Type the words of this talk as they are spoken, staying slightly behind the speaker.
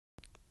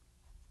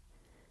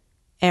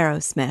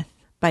Aerosmith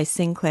by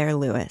Sinclair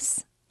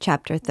Lewis,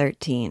 Chapter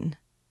 13.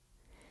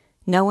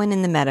 No one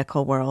in the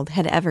medical world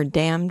had ever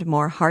damned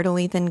more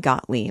heartily than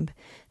Gottlieb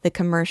the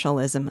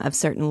commercialism of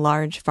certain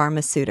large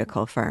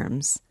pharmaceutical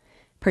firms,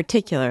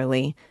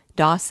 particularly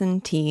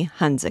Dawson T.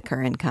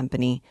 Hunziker and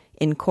Company,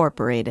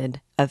 Incorporated,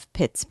 of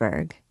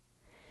Pittsburgh.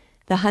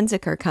 The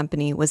Hunziker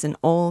Company was an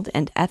old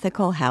and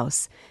ethical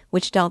house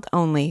which dealt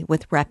only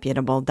with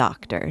reputable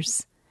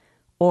doctors,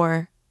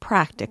 or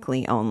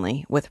practically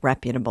only with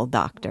reputable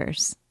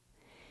doctors.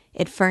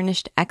 It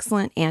furnished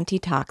excellent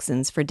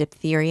antitoxins for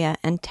diphtheria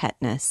and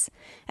tetanus,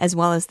 as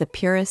well as the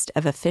purest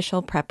of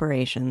official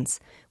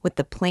preparations, with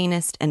the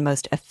plainest and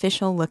most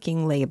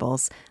official-looking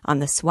labels on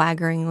the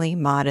swaggeringly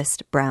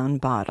modest brown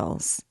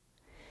bottles.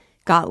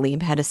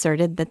 Gottlieb had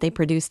asserted that they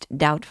produced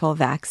doubtful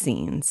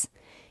vaccines,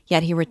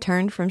 yet he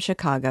returned from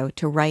Chicago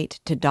to write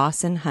to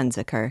Dawson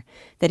Hunziker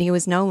that he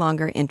was no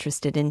longer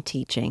interested in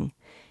teaching,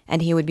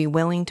 and he would be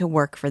willing to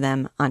work for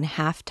them on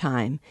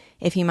half-time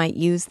if he might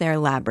use their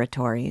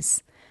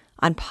laboratories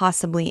on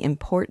possibly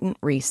important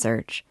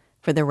research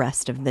for the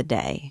rest of the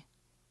day.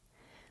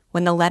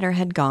 When the letter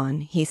had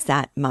gone, he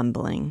sat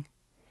mumbling.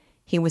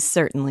 He was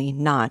certainly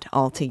not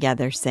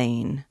altogether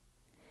sane.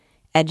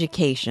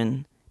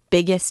 Education,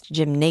 biggest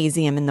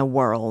gymnasium in the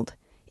world,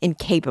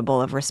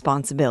 incapable of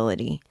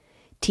responsibility.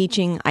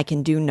 Teaching I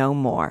can do no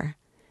more.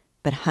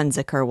 But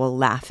Hunziker will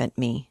laugh at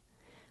me.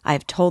 I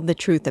have told the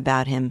truth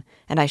about him,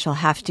 and I shall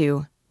have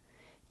to...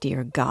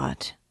 Dear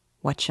God,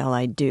 what shall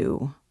I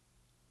do?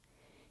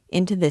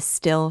 Into this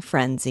still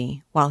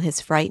frenzy, while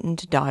his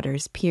frightened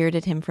daughters peered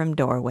at him from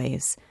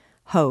doorways,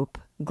 hope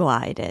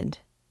glided.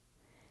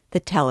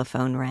 The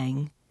telephone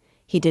rang.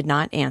 He did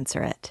not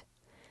answer it.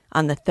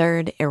 On the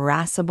third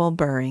irascible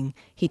burring,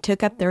 he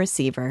took up the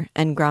receiver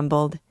and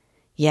grumbled,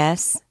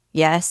 Yes,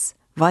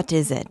 what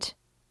is it?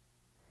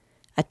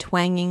 A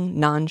twanging,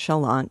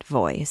 nonchalant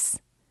voice.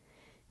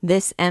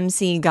 This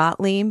M.C.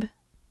 Gottlieb?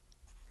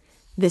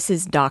 This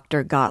is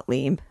Dr.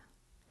 Gottlieb.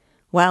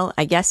 Well,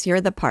 I guess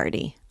you're the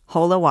party.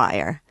 Hole a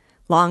wire.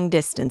 Long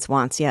distance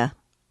wants ya.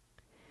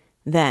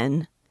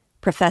 Then,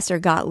 Professor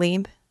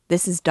Gottlieb,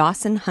 this is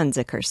Dawson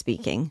Hunziker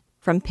speaking,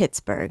 from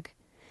Pittsburgh.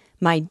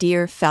 My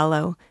dear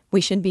fellow,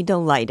 we should be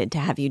delighted to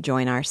have you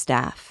join our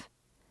staff.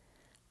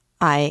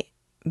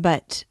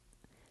 But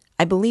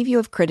I believe you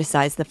have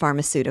criticized the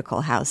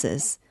pharmaceutical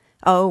houses.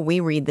 Oh, we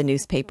read the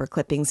newspaper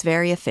clippings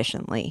very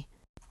efficiently.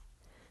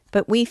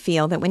 But we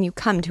feel that when you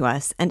come to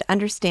us and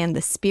understand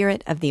the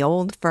spirit of the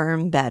old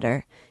firm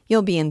better,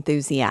 you'll be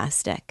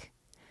enthusiastic.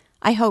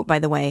 I hope, by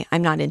the way,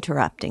 I'm not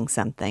interrupting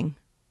something.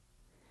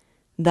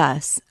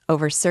 Thus,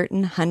 over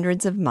certain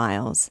hundreds of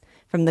miles,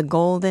 from the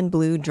gold and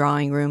blue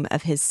drawing room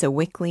of his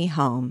Sewickley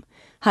home,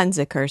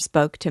 Hunziker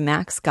spoke to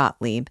Max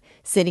Gottlieb,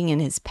 sitting in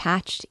his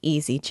patched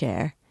easy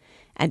chair,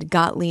 and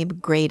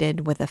Gottlieb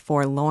grated with a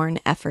forlorn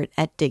effort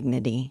at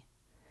dignity.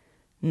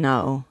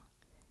 No,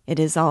 it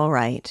is all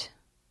right.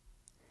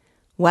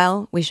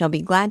 Well, we shall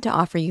be glad to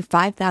offer you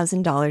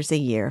 $5,000 a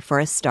year for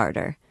a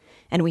starter,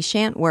 and we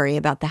shan't worry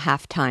about the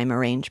half-time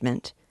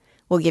arrangement.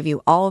 We'll give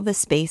you all the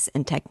space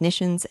and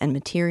technicians and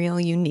material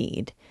you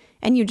need,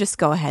 and you just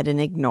go ahead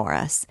and ignore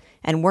us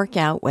and work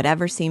out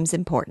whatever seems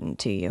important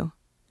to you.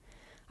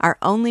 Our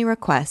only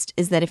request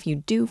is that if you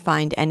do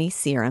find any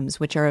serums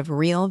which are of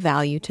real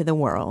value to the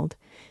world,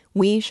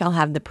 we shall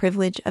have the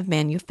privilege of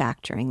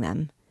manufacturing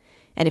them.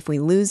 And if we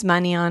lose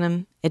money on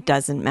them, it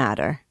doesn't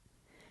matter.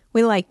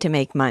 We like to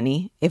make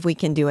money, if we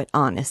can do it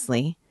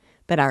honestly,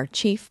 but our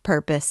chief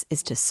purpose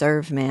is to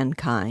serve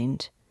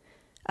mankind.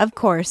 Of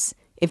course,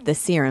 if the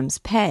serums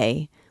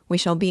pay, we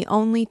shall be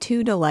only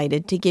too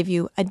delighted to give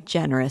you a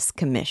generous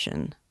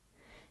commission.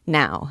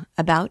 Now,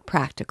 about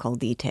practical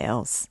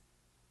details.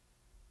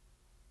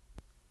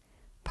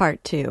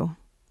 Part 2.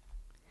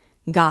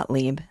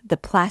 Gottlieb, the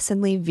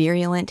placidly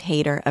virulent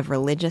hater of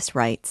religious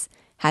rites,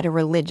 had a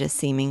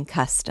religious-seeming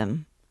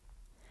custom.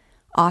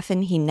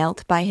 Often he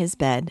knelt by his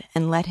bed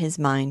and let his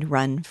mind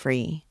run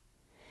free.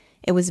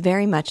 It was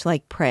very much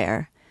like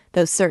prayer,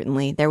 though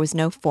certainly there was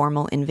no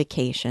formal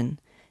invocation,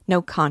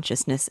 no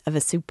consciousness of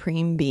a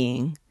supreme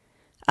being,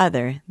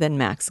 other than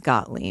Max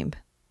Gottlieb.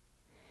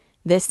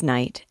 This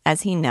night,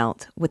 as he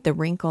knelt, with the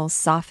wrinkles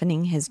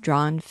softening his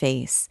drawn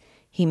face,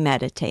 he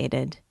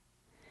meditated.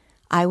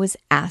 I was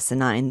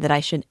asinine that I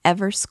should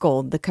ever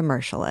scold the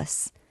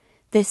commercialists.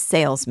 This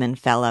salesman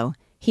fellow,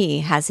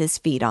 he has his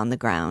feet on the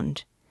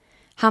ground.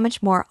 How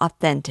much more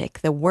authentic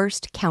the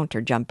worst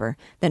counter-jumper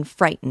than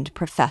frightened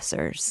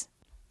professors.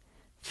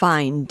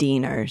 Fine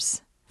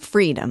Dieners.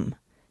 Freedom.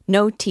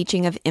 No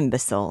teaching of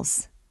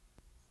imbeciles.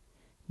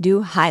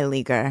 Du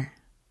Heiliger.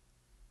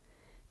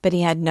 But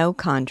he had no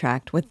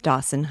contract with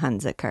Dawson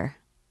Hunziker.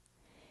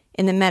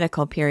 In the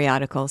medical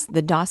periodicals,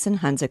 the Dawson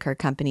Hunziker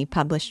Company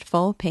published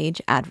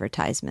full-page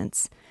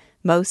advertisements,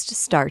 most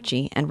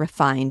starchy and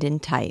refined in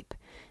type,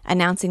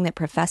 announcing that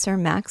Professor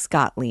Max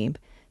Gottlieb,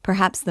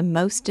 perhaps the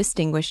most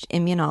distinguished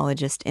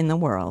immunologist in the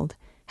world,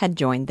 had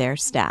joined their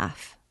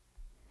staff.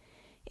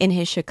 In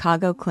his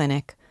Chicago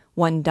clinic,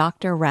 one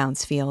Dr.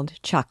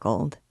 Rounsfield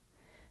chuckled.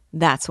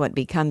 That's what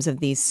becomes of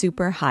these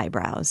super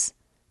highbrows.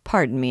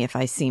 Pardon me if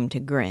I seem to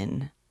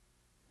grin.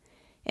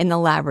 In the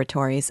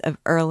laboratories of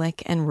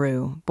Ehrlich and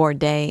Roux,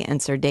 Bourdet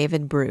and Sir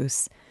David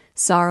Bruce,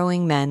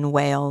 sorrowing men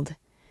wailed,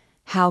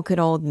 "How could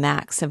old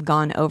Max have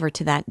gone over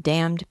to that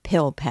damned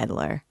pill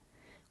peddler?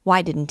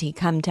 Why didn't he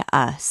come to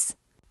us?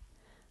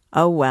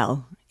 Oh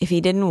well, if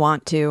he didn't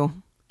want to,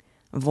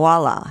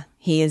 voila,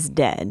 he is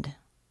dead."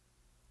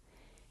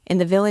 In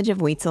the village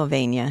of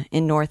Wheatsylvania,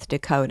 in North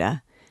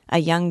Dakota, a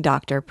young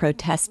doctor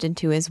protested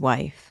to his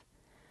wife,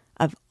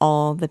 "Of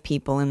all the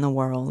people in the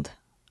world,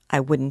 I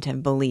wouldn't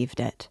have believed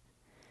it.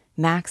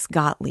 Max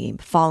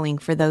Gottlieb falling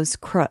for those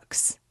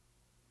crooks."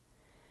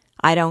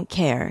 "I don't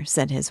care,"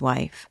 said his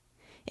wife.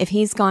 "If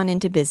he's gone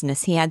into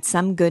business, he had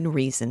some good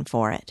reason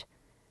for it.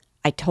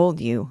 I told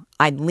you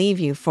I'd leave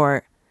you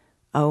for—"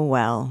 "Oh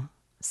well,"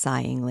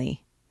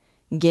 sighingly.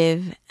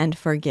 "Give and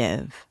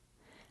forgive.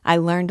 I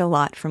learned a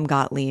lot from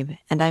Gottlieb,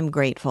 and I'm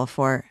grateful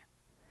for—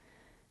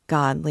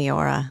 God,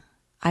 Leora,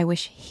 I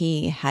wish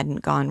he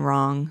hadn't gone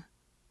wrong."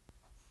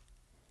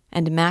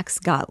 And Max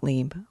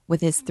Gottlieb,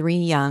 with his 3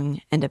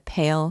 young and a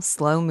pale,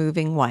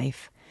 slow-moving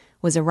wife,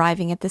 was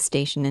arriving at the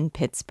station in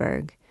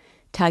Pittsburgh,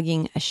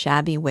 tugging a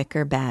shabby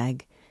wicker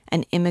bag,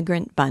 an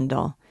immigrant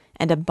bundle,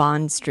 and a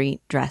Bond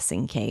Street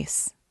dressing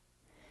case.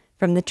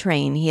 From the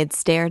train he had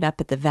stared up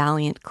at the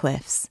valiant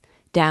cliffs,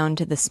 down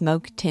to the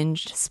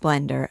smoke-tinged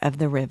splendor of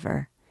the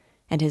river,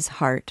 and his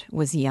heart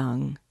was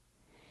young.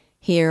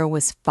 Here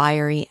was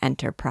fiery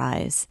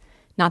enterprise,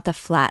 not the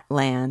flat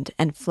land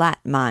and flat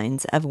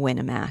mines of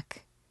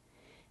Winnemac.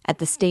 At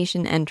the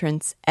station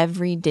entrance,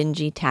 every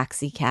dingy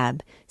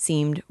taxicab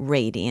seemed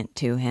radiant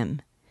to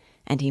him,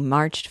 and he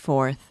marched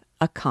forth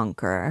a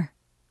conqueror.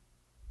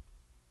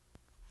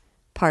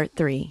 Part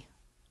 3.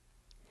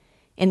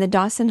 In the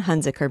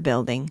Dawson-Hunziker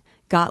building,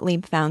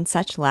 Gottlieb found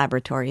such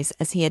laboratories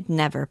as he had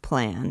never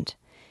planned,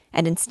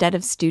 and instead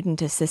of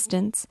student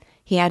assistants,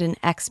 he had an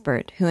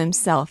expert who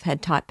himself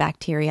had taught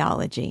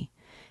bacteriology,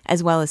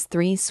 as well as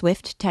 3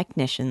 swift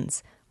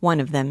technicians,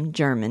 one of them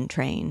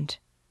German-trained.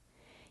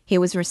 He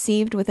was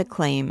received with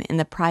acclaim in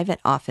the private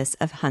office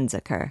of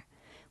Hunziker,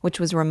 which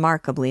was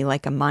remarkably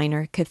like a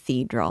minor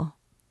cathedral.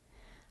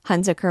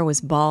 Hunziker was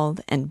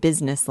bald and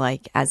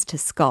businesslike as to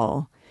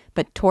skull,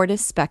 but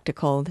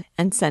tortoise-spectacled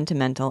and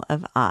sentimental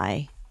of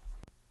eye.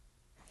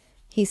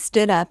 He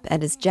stood up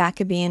at his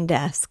Jacobean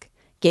desk,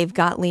 gave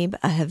Gottlieb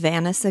a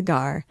Havana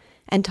cigar,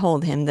 and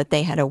told him that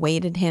they had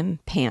awaited him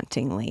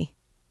pantingly.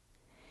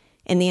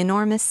 In the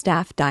enormous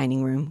staff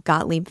dining room,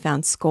 Gottlieb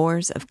found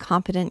scores of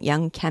competent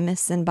young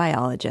chemists and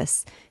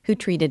biologists who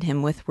treated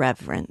him with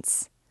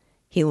reverence.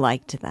 He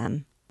liked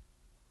them.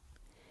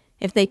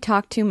 If they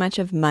talked too much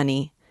of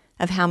money,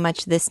 of how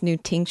much this new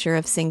tincture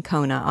of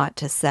cinchona ought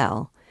to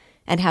sell,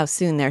 and how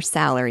soon their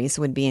salaries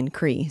would be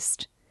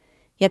increased,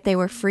 yet they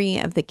were free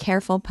of the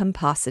careful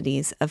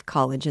pomposities of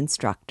college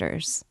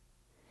instructors.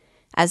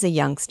 As a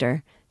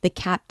youngster, the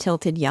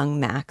cap-tilted young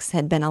Max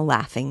had been a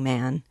laughing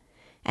man,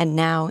 and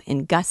now,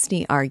 in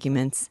gusty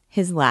arguments,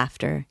 his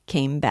laughter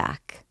came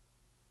back.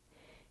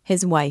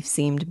 His wife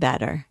seemed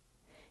better.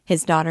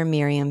 His daughter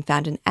Miriam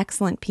found an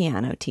excellent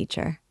piano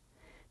teacher.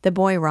 The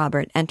boy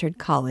Robert entered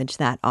college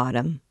that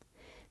autumn.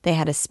 They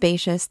had a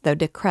spacious, though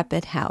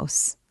decrepit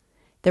house.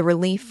 The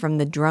relief from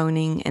the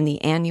droning and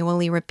the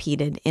annually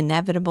repeated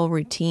inevitable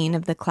routine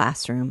of the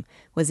classroom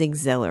was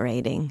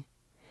exhilarating.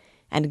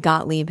 And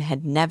Gottlieb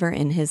had never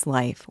in his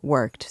life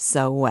worked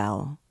so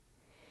well.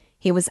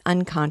 He was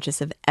unconscious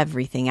of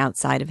everything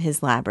outside of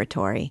his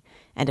laboratory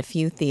and a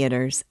few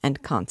theaters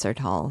and concert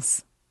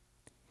halls.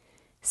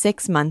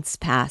 6 months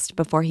passed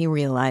before he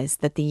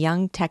realized that the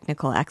young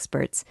technical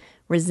experts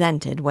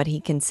resented what he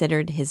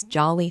considered his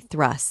jolly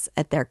thrusts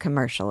at their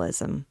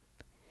commercialism.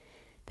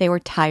 They were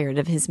tired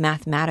of his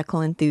mathematical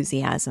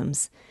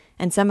enthusiasms,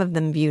 and some of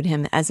them viewed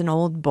him as an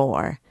old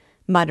bore,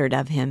 muttered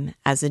of him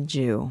as a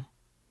Jew.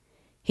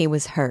 He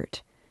was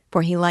hurt,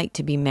 for he liked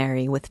to be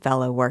merry with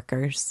fellow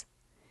workers.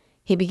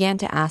 He began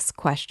to ask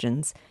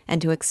questions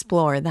and to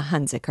explore the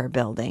Hunziker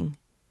building.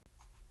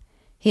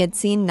 He had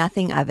seen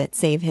nothing of it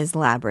save his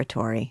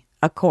laboratory,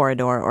 a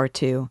corridor or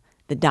 2,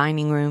 the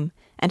dining room,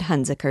 and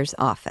Hunziker's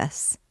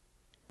office.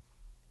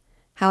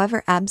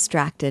 However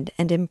abstracted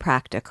and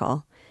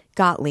impractical,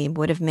 Gottlieb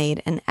would have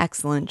made an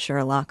excellent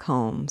Sherlock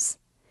Holmes.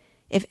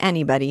 If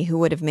anybody who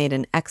would have made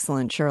an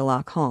excellent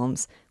Sherlock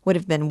Holmes would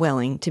have been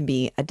willing to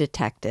be a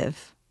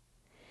detective.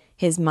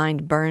 His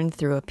mind burned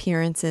through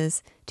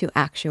appearances to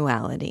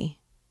actuality.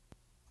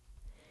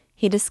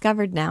 He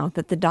discovered now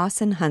that the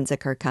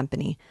Dawson-Hunziker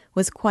Company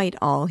was quite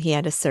all he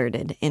had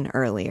asserted in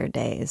earlier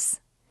days.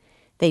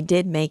 They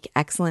did make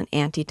excellent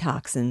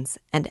antitoxins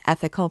and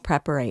ethical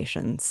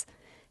preparations,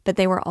 but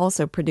they were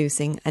also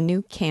producing a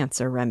new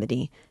cancer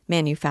remedy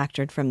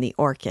manufactured from the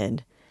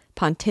orchid,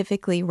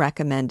 pontifically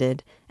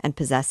recommended and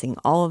possessing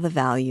all the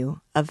value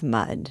of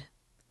mud.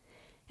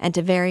 And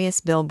to various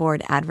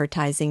billboard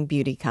advertising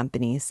beauty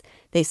companies,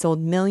 they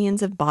sold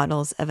millions of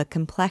bottles of a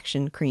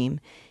complexion cream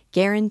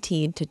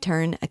guaranteed to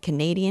turn a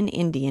Canadian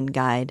Indian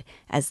guide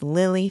as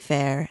lily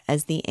fair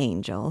as the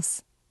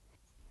angels.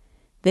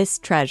 This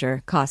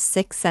treasure cost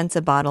 6 cents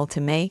a bottle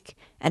to make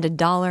and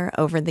 $1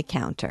 over the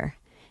counter,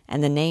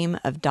 and the name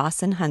of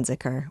Dawson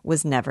Hunziker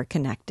was never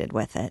connected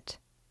with it.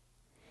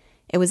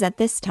 It was at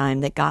this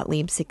time that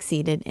Gottlieb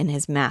succeeded in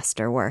his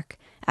masterwork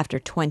after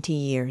 20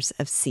 years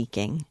of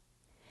seeking.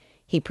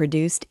 He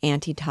produced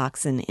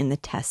antitoxin in the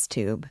test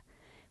tube,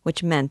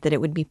 which meant that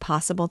it would be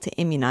possible to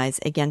immunize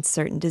against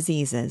certain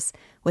diseases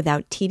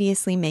without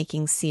tediously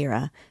making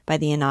sera by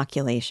the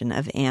inoculation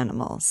of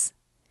animals.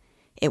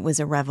 It was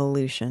a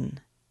revolution,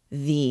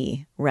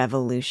 the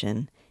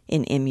revolution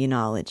in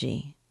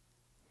immunology.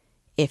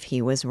 If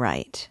he was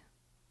right.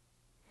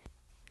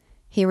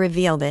 He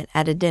revealed it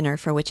at a dinner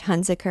for which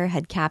Hunziker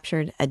had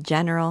captured a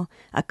general,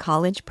 a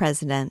college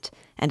president,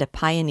 and a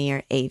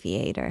pioneer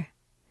aviator.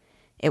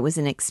 It was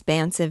an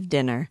expansive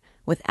dinner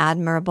with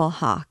admirable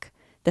hock,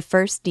 the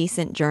first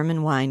decent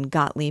German wine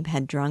Gottlieb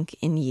had drunk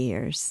in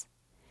years.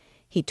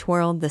 He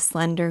twirled the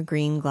slender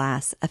green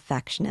glass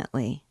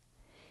affectionately.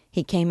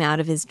 He came out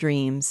of his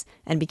dreams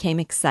and became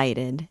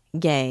excited,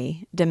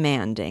 gay,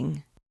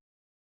 demanding.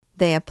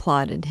 They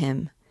applauded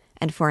him,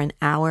 and for an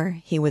hour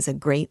he was a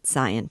great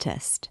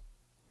scientist.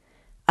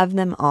 Of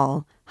them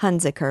all,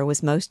 Hunziker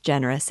was most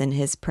generous in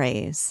his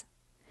praise.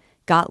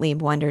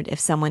 Gottlieb wondered if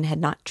someone had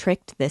not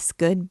tricked this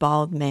good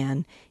bald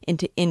man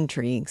into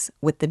intrigues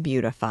with the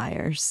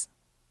beautifiers.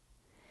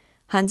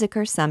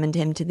 Hunziker summoned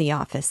him to the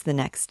office the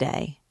next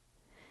day.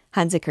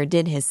 Hunziker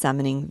did his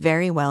summoning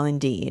very well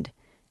indeed,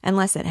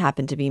 unless it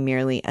happened to be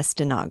merely a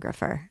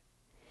stenographer.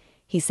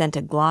 He sent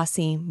a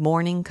glossy,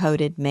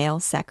 mourning-coated male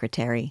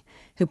secretary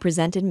who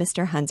presented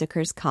Mr.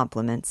 Hunziker's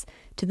compliments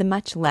to the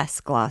much less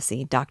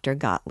glossy Dr.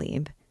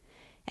 Gottlieb,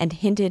 and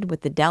hinted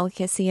with the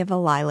delicacy of a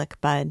lilac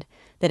bud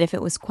that if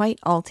it was quite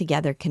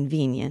altogether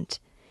convenient,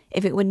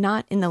 if it would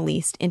not in the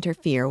least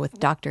interfere with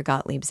Dr.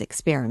 Gottlieb's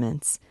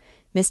experiments,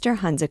 Mr.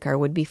 Hunziker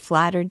would be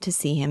flattered to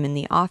see him in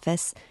the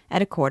office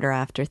at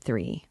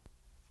 3:15.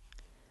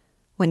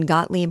 When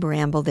Gottlieb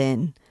rambled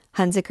in,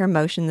 Hunziker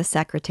motioned the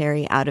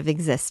secretary out of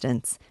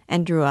existence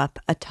and drew up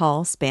a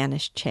tall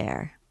Spanish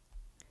chair.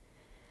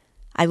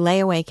 "I lay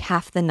awake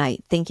half the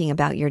night thinking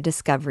about your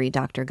discovery,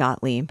 Dr.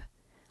 Gottlieb.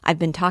 I've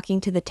been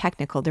talking to the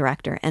technical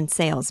director and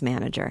sales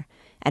manager,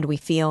 and we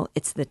feel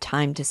it's the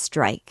time to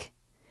strike.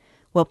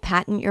 We'll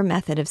patent your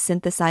method of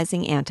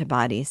synthesizing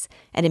antibodies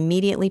and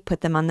immediately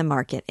put them on the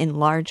market in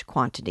large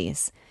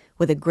quantities,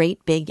 with a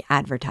great big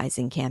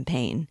advertising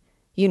campaign.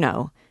 You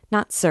know,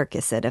 not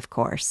circus it, of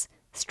course,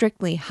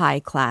 strictly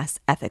high-class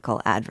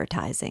ethical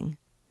advertising.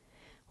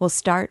 We'll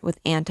start with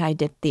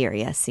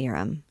anti-diphtheria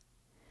serum.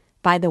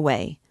 By the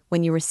way,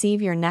 when you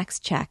receive your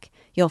next check,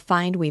 you'll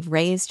find we've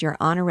raised your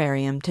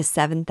honorarium to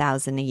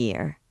 $7,000 a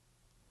year."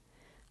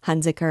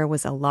 Hunziker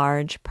was a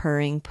large,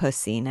 purring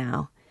pussy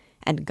now,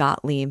 and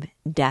Gottlieb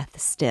death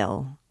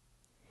still.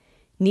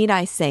 "Need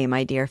I say,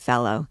 my dear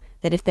fellow,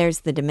 that if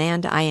there's the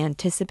demand I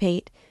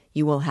anticipate,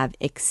 you will have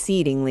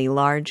exceedingly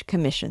large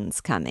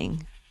commissions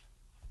coming."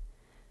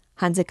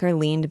 Hunziker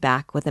leaned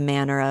back with a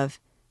manner of,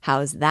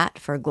 "How's that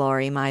for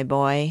glory, my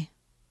boy?"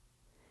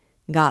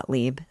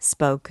 Gottlieb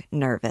spoke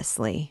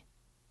nervously.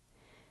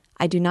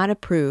 "I do not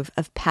approve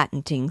of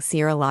patenting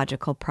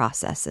serological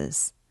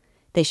processes.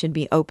 They should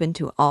be open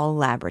to all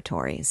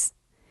laboratories.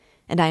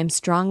 And I am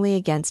strongly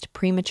against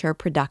premature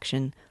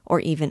production or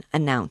even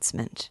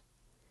announcement.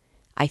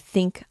 I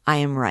think I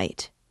am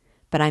right,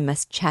 but I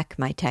must check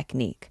my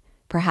technique,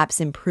 perhaps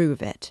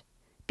improve it,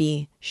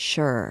 be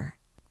sure.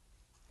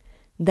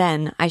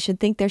 Then I should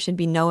think there should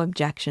be no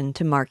objection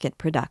to market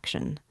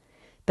production,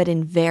 but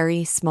in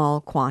very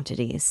small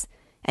quantities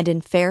and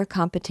in fair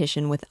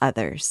competition with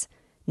others,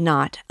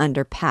 not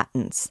under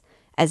patents,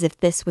 as if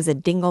this was a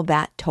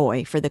dinglebat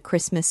toy for the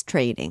Christmas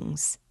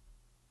tradings."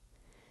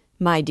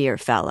 "My dear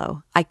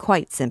fellow, I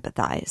quite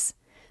sympathize.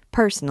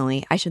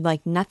 Personally, I should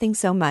like nothing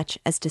so much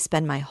as to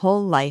spend my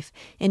whole life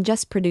in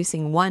just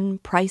producing one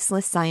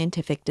priceless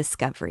scientific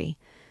discovery,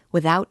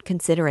 without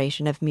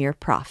consideration of mere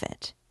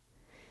profit.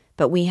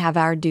 But we have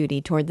our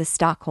duty toward the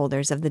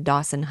stockholders of the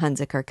Dawson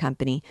Hunziker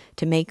Company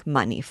to make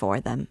money for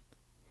them.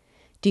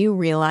 Do you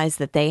realize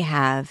that they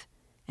have,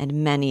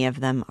 and many of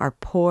them are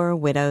poor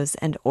widows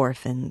and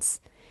orphans,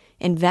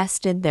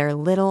 invested their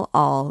little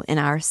all in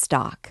our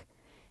stock,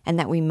 and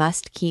that we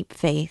must keep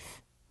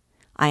faith?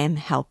 I am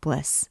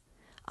helpless.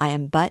 I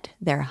am but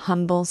their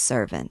humble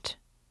servant.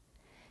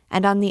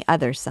 And on the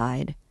other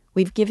side,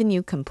 we've given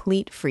you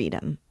complete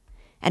freedom,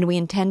 and we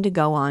intend to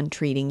go on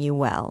treating you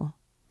well.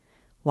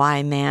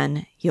 Why,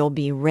 man, you'll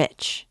be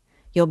rich.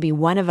 You'll be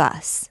one of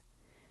us.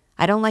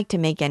 I don't like to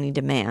make any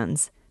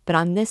demands, but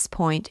on this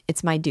point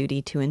it's my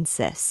duty to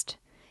insist,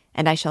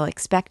 and I shall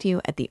expect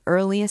you at the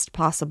earliest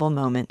possible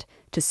moment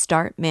to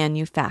start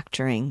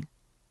manufacturing."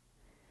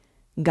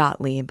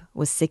 Gottlieb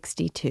was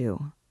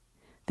 62.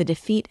 The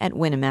defeat at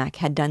Winnemac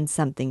had done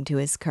something to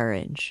his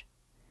courage.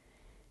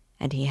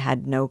 And he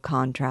had no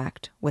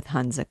contract with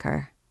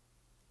Hunziker.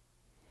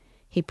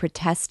 He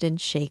protested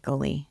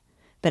shakily,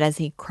 but as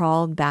he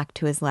crawled back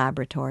to his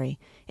laboratory,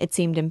 it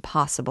seemed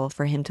impossible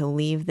for him to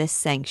leave this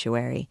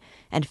sanctuary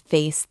and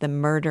face the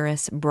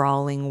murderous,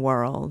 brawling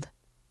world.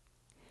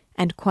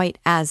 and quite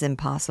as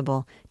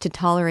impossible to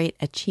tolerate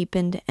a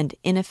cheapened and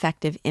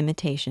ineffective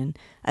imitation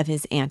of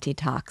his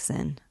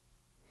antitoxin.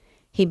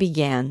 He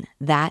began,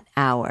 that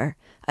hour,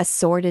 a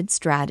sordid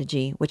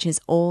strategy which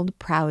his old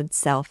proud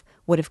self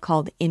would have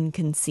called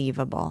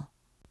inconceivable.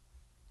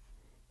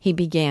 He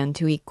began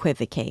to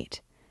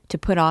equivocate, to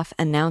put off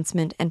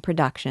announcement and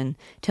production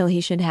till he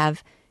should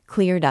have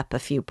cleared up a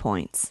few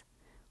points,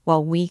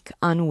 while week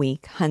on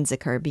week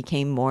Hunziker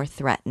became more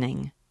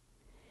threatening.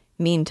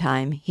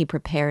 Meantime, he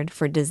prepared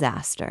for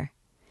disaster.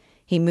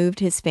 He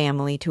moved his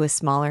family to a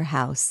smaller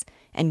house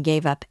and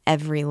gave up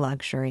every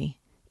luxury,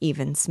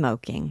 even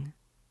smoking.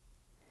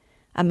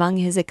 Among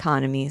his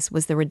economies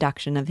was the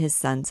reduction of his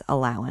son's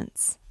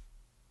allowance.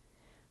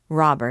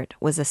 Robert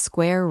was a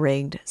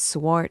square-rigged,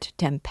 swart,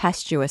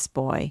 tempestuous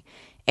boy,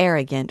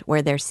 arrogant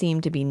where there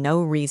seemed to be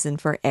no reason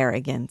for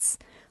arrogance,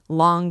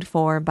 longed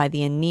for by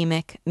the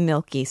anemic,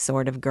 milky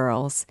sort of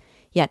girls,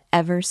 yet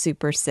ever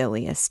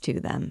supercilious to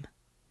them.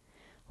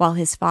 While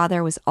his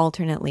father was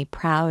alternately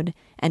proud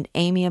and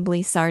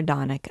amiably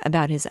sardonic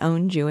about his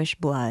own Jewish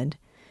blood,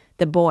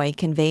 the boy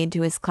conveyed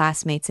to his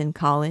classmates in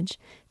college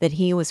that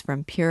he was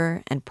from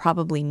pure and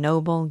probably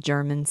noble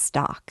German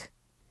stock.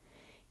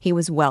 He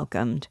was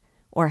welcomed,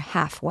 or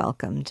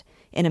half-welcomed,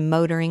 in a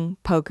motoring,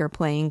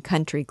 poker-playing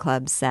country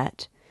club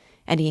set,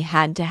 and he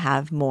had to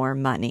have more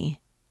money.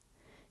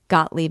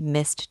 Gottlieb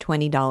missed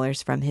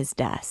 $20 from his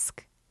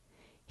desk.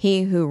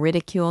 He who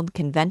ridiculed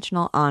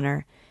conventional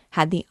honor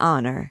had the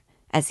honor,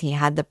 as he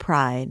had the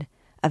pride,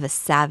 of a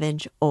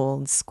savage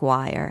old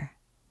squire.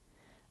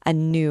 A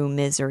new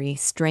misery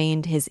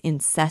strained his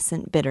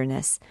incessant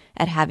bitterness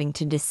at having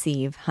to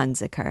deceive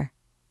Hunziker.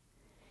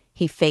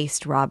 He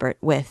faced Robert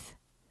with,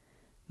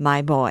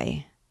 "My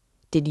boy,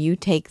 did you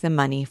take the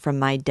money from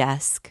my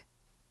desk?"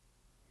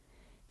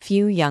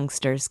 Few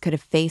youngsters could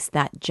have faced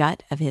that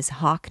jut of his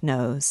hawk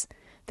nose,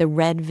 the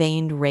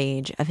red-veined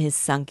rage of his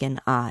sunken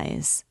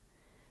eyes.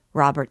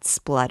 Robert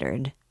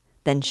spluttered,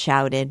 then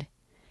shouted,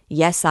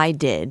 "Yes, I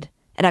did,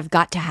 and I've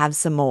got to have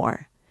some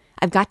more.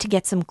 I've got to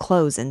get some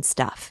clothes and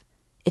stuff.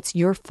 It's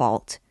your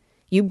fault.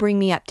 You bring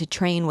me up to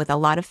train with a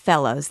lot of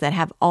fellows that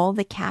have all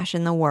the cash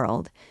in the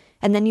world,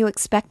 and then you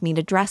expect me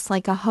to dress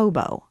like a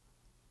hobo."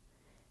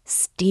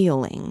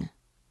 Stealing.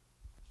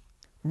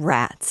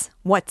 Rats,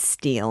 what's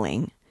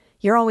stealing?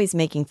 You're always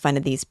making fun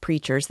of these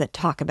preachers that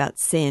talk about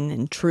sin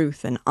and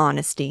truth and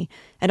honesty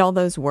and all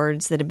those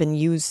words that have been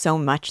used so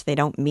much they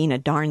don't mean a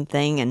darn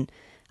thing, and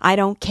I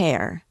don't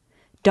care.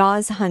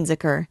 Dawes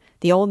Hunziker,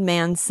 the old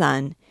man's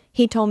son,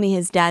 he told me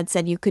his dad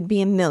said you could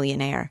be a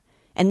millionaire,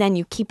 and then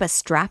you keep us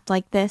strapped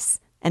like this,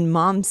 and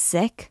Mom's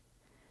sick?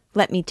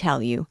 Let me tell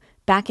you,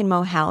 back in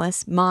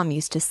Mohalis, Mom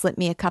used to slip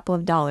me a couple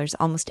of dollars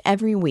almost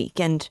every week,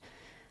 and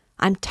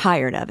I'm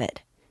tired of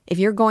it. If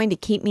you're going to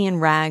keep me in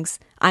rags,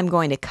 I'm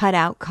going to cut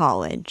out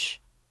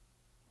college."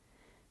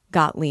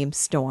 Gottlieb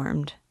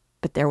stormed,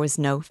 but there was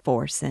no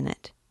force in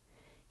it.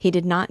 He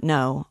did not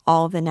know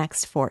all the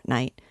next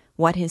fortnight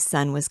what his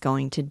son was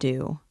going to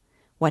do,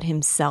 what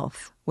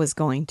himself was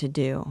going to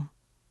do.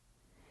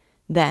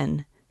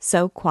 Then,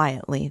 so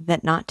quietly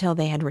that not till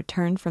they had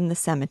returned from the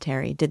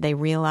cemetery did they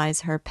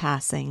realize her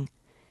passing,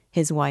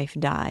 his wife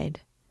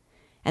died.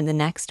 And the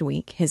next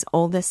week his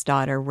oldest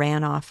daughter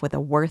ran off with a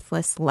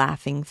worthless,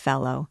 laughing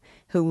fellow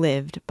who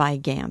lived by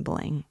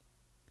gambling.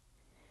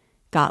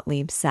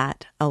 Gottlieb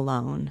sat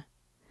alone.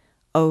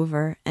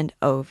 Over and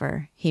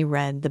over he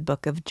read the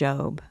book of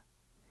Job.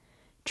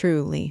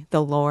 "Truly,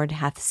 the Lord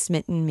hath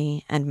smitten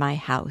me and my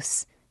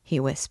house," he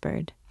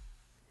whispered.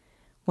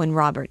 When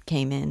Robert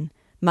came in,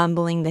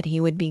 mumbling that he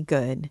would be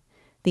good,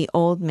 the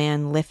old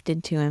man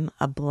lifted to him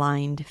a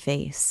blind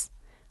face,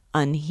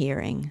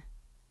 unhearing.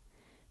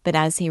 But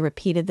as he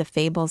repeated the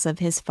fables of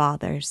his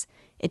fathers,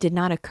 it did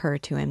not occur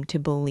to him to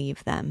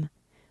believe them,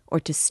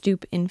 or to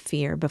stoop in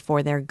fear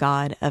before their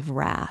God of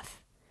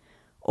wrath,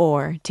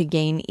 or to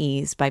gain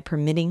ease by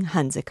permitting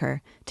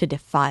Hunziker to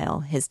defile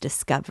his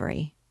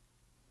discovery.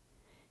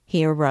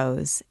 He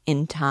arose,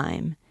 in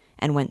time,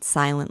 and went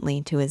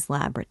silently to his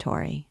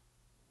laboratory.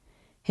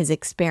 His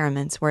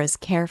experiments were as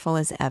careful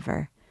as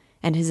ever,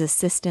 and his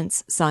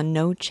assistants saw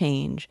no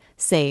change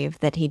save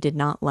that he did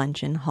not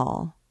lunch in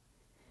Hull.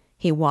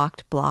 He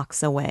walked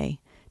blocks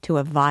away to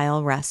a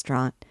vile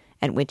restaurant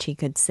at which he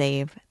could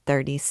save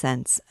 30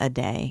 cents a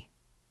day.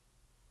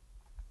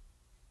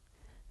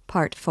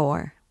 Part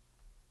 4.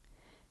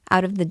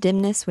 Out of the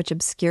dimness which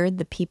obscured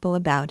the people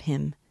about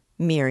him,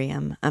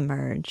 Miriam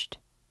emerged.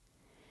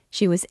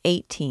 She was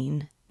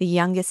 18, the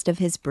youngest of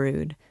his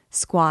brood,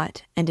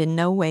 squat and in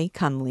no way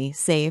comely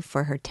save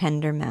for her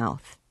tender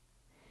mouth.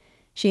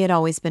 She had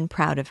always been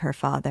proud of her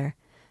father,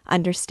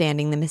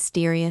 understanding the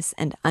mysterious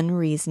and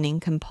unreasoning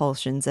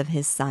compulsions of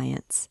his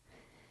science,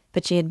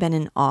 but she had been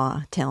in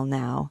awe till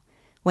now,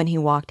 when he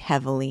walked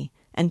heavily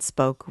and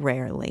spoke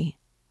rarely.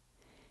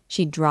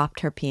 She dropped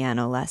her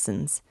piano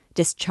lessons,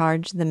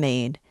 discharged the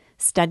maid,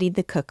 studied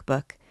the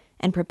cookbook,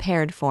 and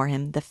prepared for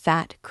him the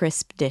fat,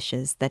 crisp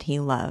dishes that he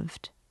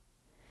loved.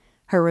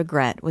 Her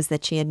regret was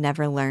that she had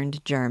never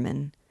learned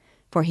German,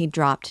 for he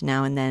dropped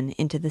now and then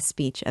into the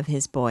speech of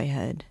his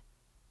boyhood.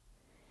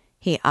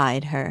 He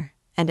eyed her,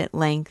 and at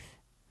length,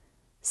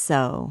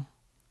 "So,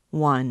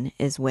 one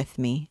is with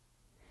me.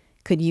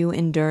 Could you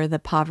endure the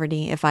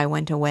poverty if I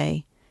went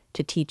away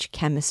to teach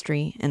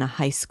chemistry in a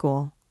high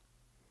school?"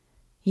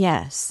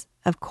 "Yes,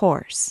 of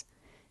course.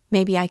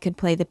 Maybe I could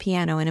play the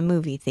piano in a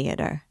movie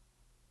theater."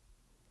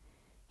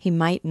 He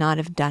might not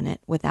have done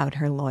it without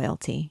her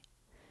loyalty.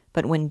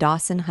 But when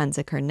Dawson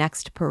Hunziker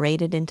next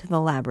paraded into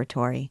the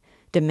laboratory,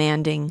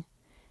 demanding,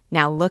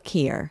 "Now look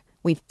here,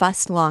 we've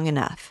fussed long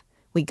enough.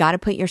 We gotta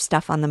put your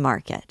stuff on the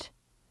market."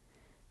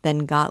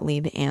 Then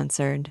Gottlieb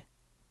answered,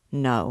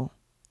 "No.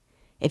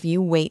 If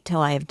you wait till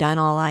I have done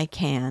all I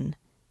can,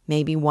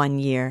 maybe 1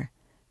 year,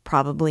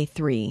 probably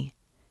 3,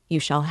 you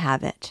shall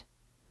have it.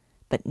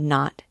 But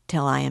not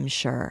till I am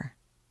sure.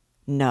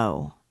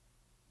 No."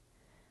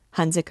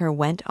 Hunziker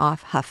went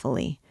off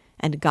huffily,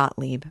 and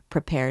Gottlieb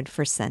prepared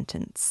for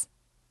sentence.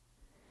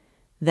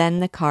 Then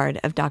the card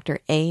of Dr.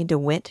 A.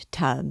 DeWitt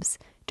Tubbs,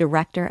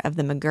 director of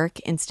the McGurk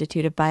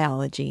Institute of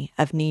Biology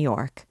of New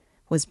York,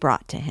 was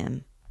brought to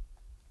him.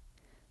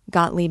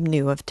 Gottlieb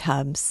knew of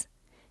Tubbs.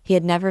 He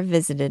had never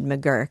visited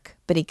McGurk,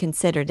 but he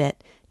considered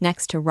it,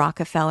 next to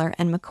Rockefeller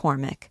and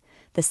McCormick,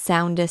 the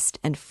soundest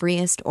and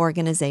freest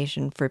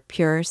organization for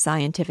pure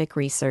scientific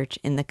research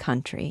in the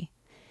country.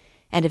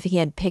 And if he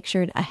had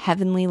pictured a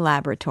heavenly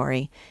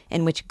laboratory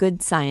in which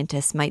good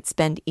scientists might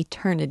spend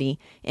eternity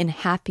in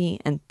happy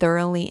and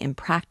thoroughly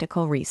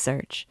impractical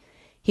research,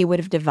 he would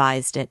have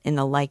devised it in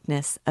the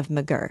likeness of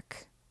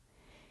McGurk.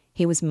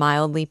 He was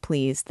mildly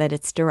pleased that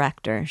its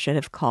director should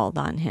have called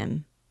on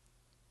him.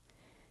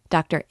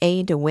 Dr.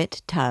 A.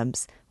 DeWitt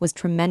Tubbs was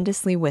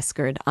tremendously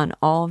whiskered on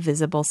all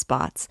visible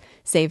spots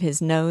save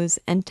his nose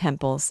and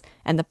temples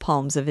and the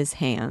palms of his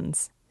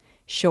hands,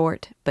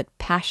 short but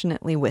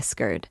passionately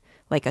whiskered,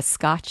 like a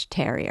Scotch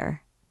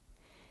terrier.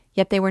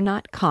 Yet they were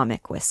not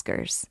comic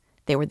whiskers.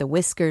 They were the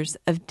whiskers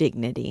of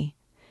dignity,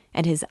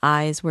 and his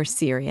eyes were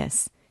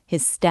serious,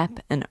 his step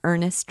an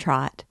earnest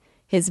trot,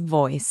 his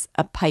voice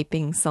a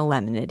piping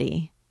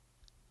solemnity.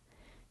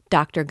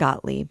 "Dr.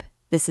 Gottlieb,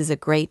 this is a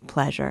great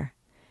pleasure.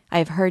 I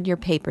have heard your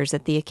papers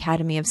at the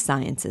Academy of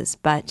Sciences,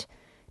 but,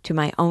 to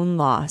my own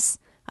loss,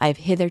 I have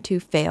hitherto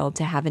failed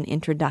to have an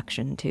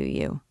introduction to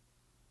you."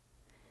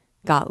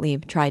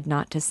 Gottlieb tried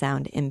not to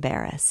sound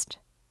embarrassed.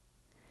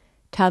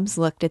 Tubbs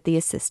looked at the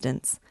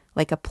assistants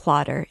like a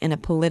plotter in a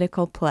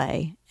political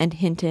play and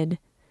hinted,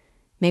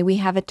 "May we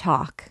have a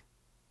talk?"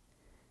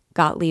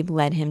 Gottlieb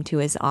led him to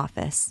his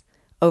office,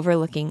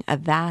 overlooking a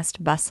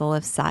vast bustle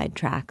of side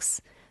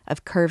tracks,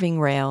 of curving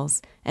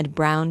rails and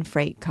brown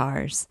freight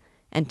cars,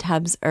 and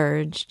Tubbs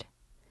urged,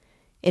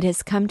 "It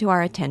has come to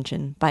our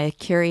attention by a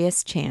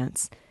curious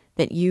chance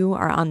that you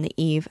are on the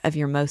eve of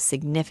your most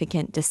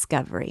significant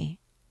discovery.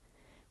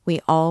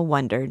 We all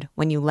wondered,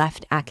 when you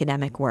left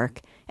academic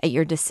work, at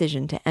your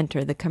decision to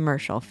enter the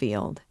commercial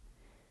field.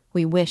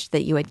 We wish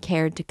that you had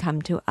cared to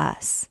come to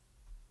us."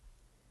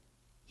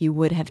 "You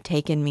would have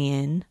taken me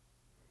in?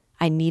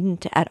 I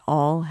needn't at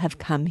all have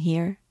come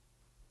here?"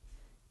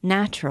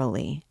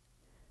 "Naturally.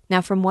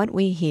 Now, from what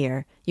we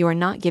hear, you are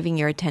not giving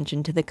your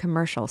attention to the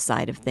commercial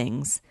side of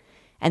things,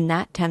 and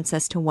that tempts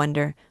us to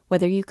wonder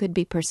whether you could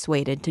be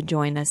persuaded to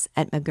join us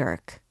at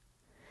McGurk.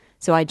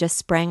 So I just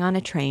sprang on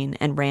a train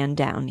and ran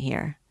down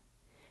here.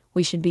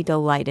 We should be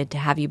delighted to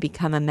have you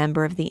become a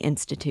member of the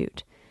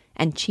Institute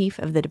and chief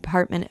of the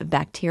Department of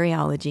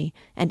Bacteriology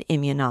and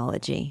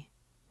Immunology.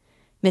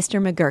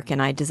 Mr. McGurk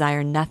and I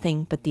desire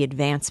nothing but the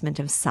advancement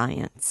of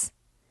science.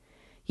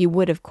 You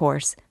would, of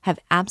course, have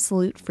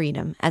absolute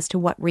freedom as to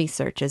what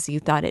researches you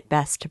thought it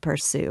best to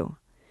pursue,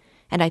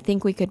 and I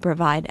think we could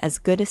provide as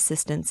good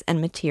assistance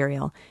and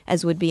material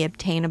as would be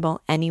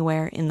obtainable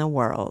anywhere in the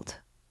world.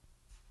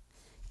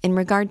 In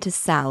regard to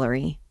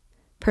salary,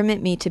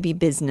 permit me to be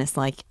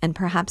businesslike and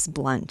perhaps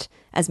blunt,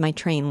 as my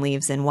train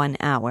leaves in 1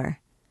 hour.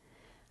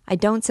 I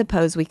don't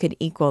suppose we could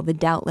equal the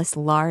doubtless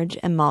large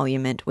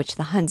emolument which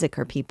the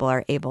Hunziker people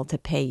are able to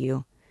pay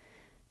you,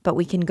 but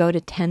we can go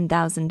to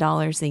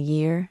 $10,000 a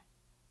year."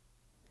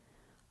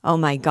 "Oh,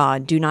 my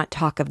God, do not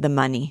talk of the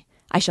money.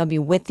 I shall be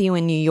with you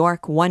in New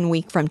York 1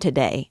 week from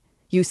today.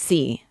 You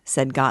see,"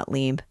 said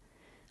Gottlieb,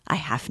 "I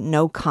have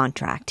no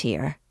contract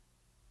here."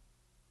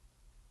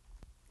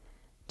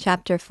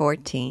 Chapter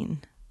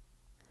 14.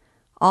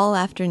 All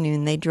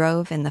afternoon they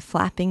drove in the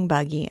flapping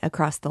buggy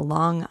across the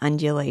long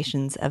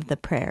undulations of the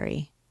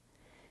prairie.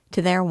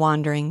 To their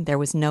wandering there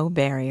was no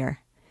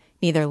barrier,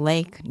 neither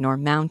lake nor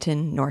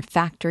mountain nor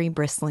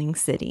factory-bristling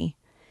city,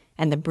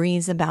 and the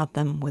breeze about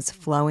them was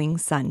flowing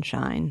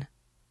sunshine.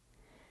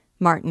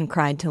 Martin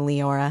cried to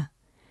Leora,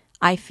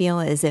 "I feel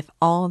as if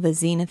all the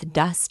zenith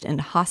dust and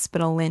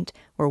hospital lint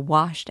were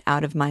washed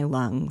out of my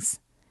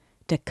lungs.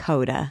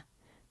 Dakota,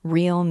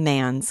 real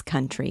man's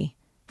country,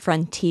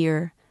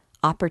 frontier,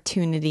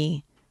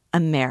 opportunity,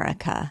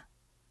 America."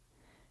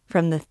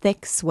 From the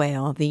thick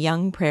swale the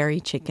young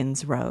prairie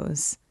chickens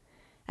rose.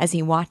 As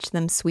he watched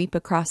them sweep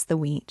across the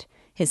wheat,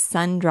 his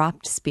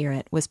sun-dropped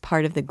spirit was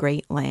part of the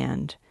great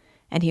land,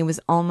 and he was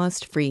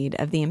almost freed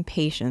of the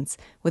impatience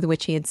with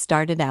which he had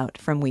started out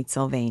from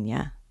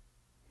Wheatsylvania.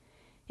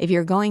 If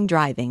you're going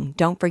driving,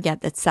 don't forget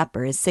that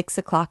supper is 6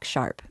 o'clock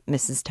sharp,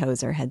 Mrs.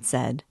 Tozer had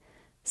said,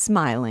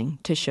 smiling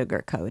to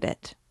sugarcoat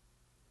it.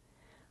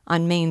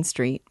 On Main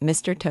Street,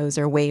 Mr.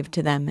 Tozer waved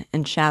to them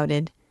and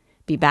shouted,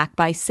 "Be back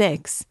by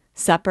 6,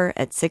 supper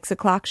at 6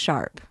 o'clock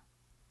sharp."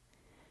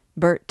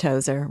 Bert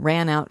Tozer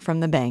ran out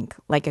from the bank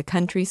like a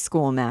country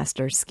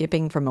schoolmaster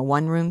skipping from a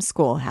one-room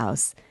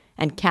schoolhouse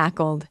and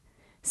cackled,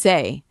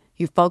 "Say,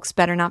 you folks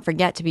better not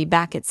forget to be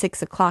back at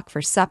 6 o'clock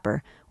for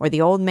supper, or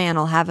the old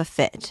man'll have a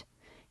fit.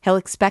 He'll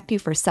expect you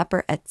for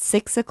supper at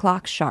 6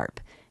 o'clock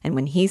sharp, and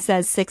when he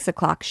says 6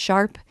 o'clock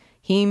sharp,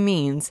 he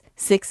means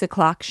 6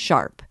 o'clock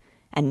sharp,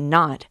 and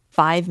not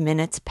 5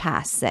 minutes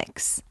past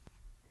 6.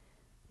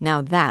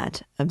 Now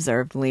that,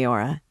 observed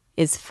Leora,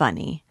 is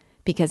funny,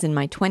 because in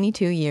my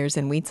 22 years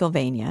in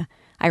Wheatsylvania,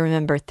 I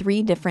remember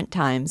 3 different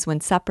times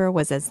when supper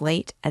was as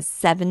late as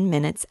 7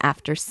 minutes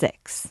after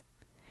 6.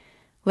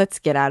 Let's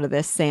get out of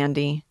this,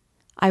 Sandy.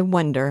 I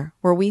wonder,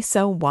 were we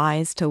so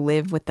wise to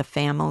live with the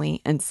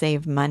family and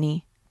save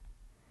money?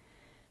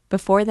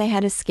 Before they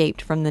had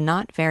escaped from the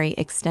not very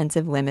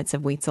extensive limits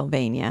of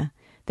Wheatsylvania,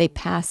 they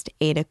passed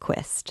Ada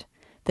Quist,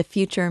 the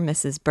future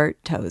Mrs.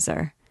 Bert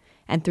Tozer,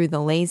 and through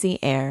the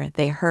lazy air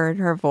they heard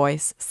her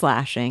voice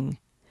slashing,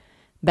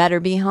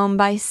 "Better be home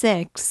by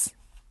 6.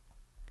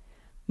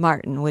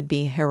 Martin would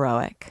be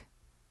heroic.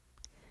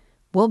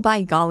 "We'll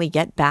by golly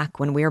get back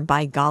when we're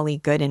by golly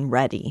good and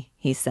ready,"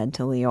 he said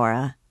to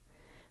Leora.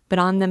 But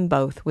on them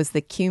both was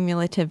the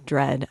cumulative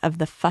dread of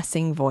the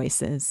fussing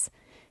voices.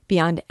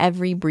 Beyond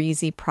every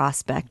breezy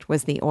prospect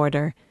was the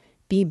order,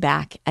 "Be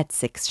back at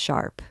 6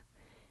 sharp."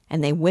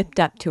 And they whipped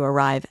up to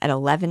arrive at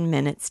 11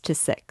 minutes to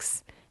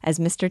 6, as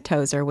Mr.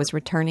 Tozer was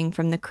returning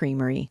from the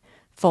creamery,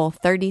 full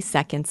 30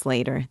 seconds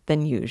later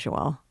than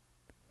usual.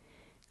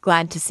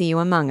 "Glad to see you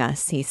among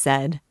us," he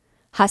said.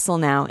 "Hustle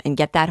now and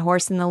get that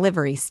horse in the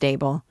livery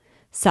stable.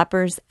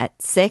 Supper's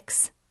at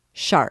 6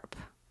 sharp."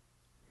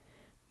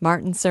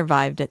 Martin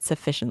survived it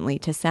sufficiently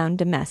to sound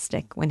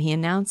domestic when he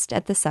announced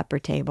at the supper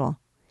table,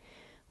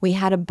 "We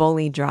had a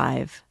bully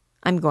drive.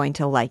 I'm going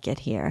to like it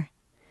here.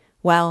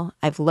 Well,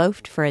 I've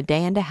loafed for a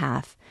day and a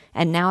half,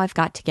 and now I've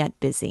got to get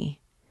busy.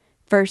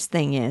 First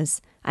thing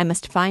is, I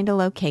must find a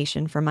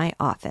location for my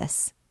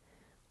office.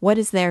 What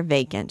is there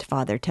vacant,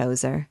 Father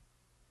Tozer?"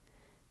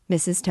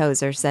 Mrs.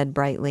 Tozer said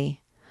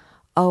brightly,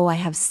 "Oh, I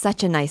have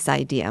such a nice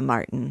idea,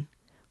 Martin.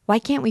 Why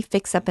can't we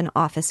fix up an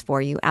office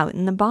for you out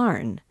in the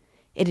barn?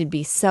 It'd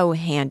be so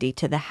handy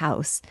to the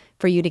house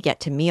for you to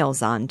get to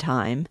meals on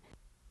time.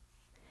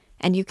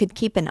 And you could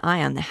keep an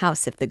eye on the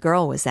house if the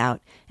girl was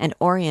out and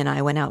Ori and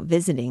I went out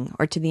visiting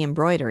or to the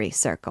embroidery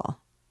circle."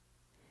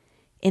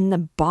 "In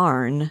the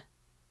barn?"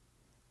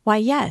 "Why,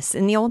 yes,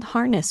 in the old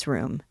harness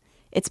room.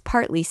 It's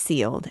partly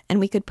sealed, and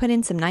we could put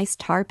in some nice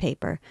tar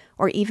paper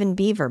or even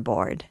beaver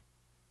board."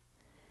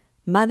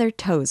 "Mother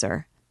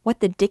Tozer,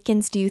 what the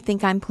dickens do you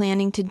think I'm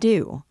planning to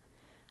do?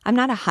 I'm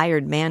not a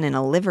hired man in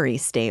a livery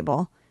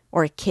stable,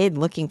 or a kid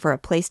looking for a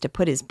place to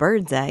put his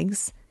bird's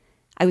eggs.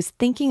 I was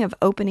thinking of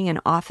opening an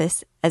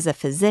office as a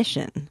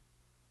physician."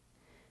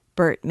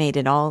 Bert made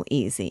it all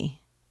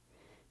easy.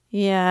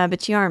 "Yeah,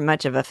 but you aren't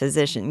much of a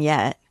physician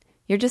yet.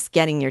 You're just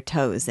getting your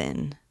toes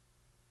in."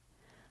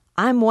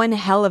 "I'm one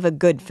hell of a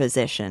good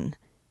physician.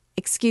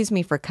 Excuse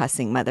me for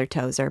cussing, Mother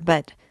Tozer,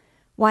 but,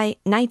 why,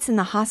 nights in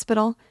the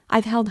hospital,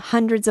 I've held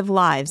hundreds of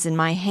lives in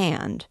my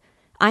hand.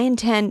 I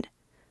intend—"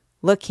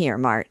 "Look here,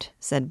 Mart,"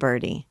 said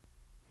Bertie.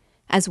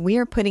 "As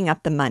we're putting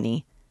up the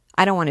money,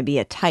 I don't want to be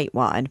a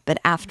tightwad, but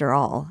after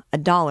all,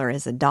 $1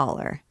 is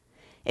 $1.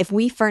 If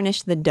we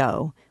furnish the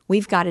dough,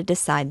 we've got to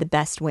decide the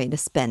best way to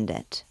spend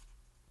it."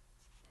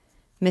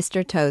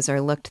 Mr. Tozer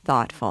looked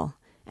thoughtful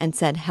and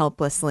said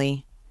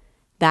helplessly,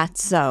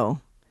 "That's so.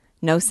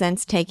 No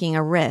sense taking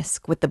a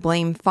risk with the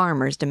blame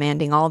farmers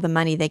demanding all the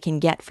money they can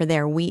get for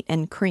their wheat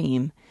and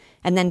cream,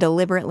 and then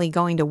deliberately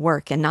going to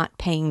work and not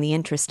paying the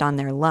interest on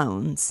their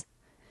loans.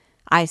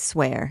 I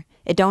swear,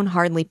 it don't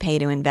hardly pay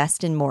to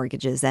invest in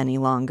mortgages any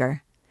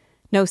longer.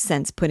 No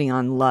sense putting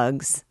on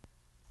lugs.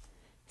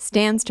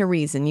 Stands to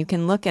reason you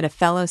can look at a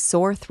fellow's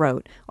sore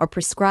throat or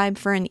prescribe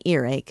for an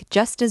earache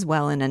just as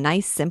well in a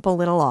nice simple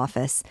little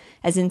office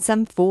as in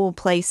some fool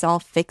place all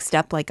fixed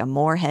up like a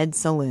Moorhead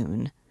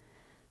saloon.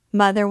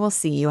 Mother will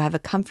see you have a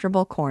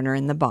comfortable corner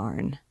in the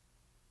barn."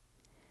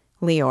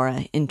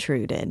 Leora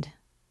intruded.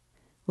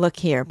 "Look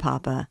here,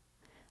 Papa.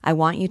 I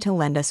want you to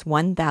lend us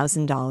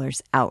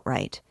 $1,000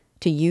 outright,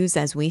 to use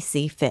as we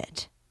see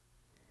fit."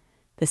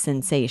 The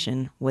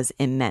sensation was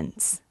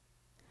immense.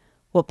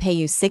 "We'll pay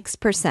you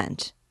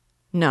 6%.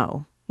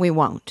 No, we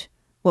won't.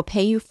 We'll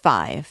pay you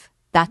 5.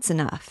 That's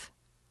enough."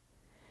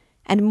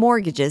 "And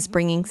mortgages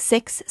bringing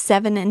 6,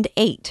 7, and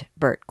 8,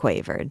 Bert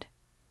quavered.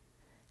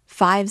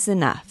 "5's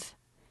enough.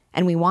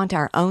 And we want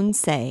our own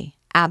say,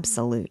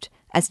 absolute,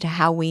 as to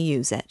how we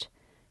use it,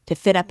 to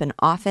fit up an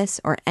office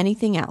or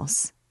anything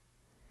else."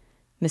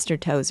 Mr.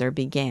 Tozer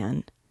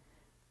began.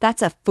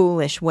 "That's a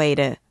foolish way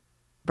to—"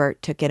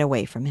 Bert took it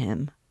away from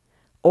him.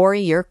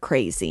 "Ori, you're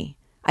crazy.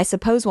 I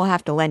suppose we'll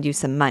have to lend you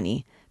some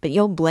money, but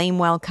you'll blame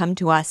well come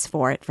to us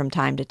for it from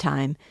time to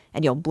time,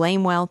 and you'll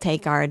blame well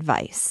take our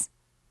advice."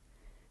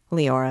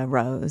 Leora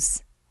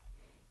rose.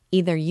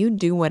 "Either you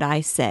do what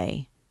I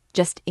say,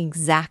 just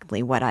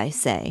exactly what I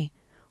say,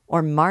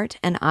 or Mart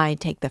and I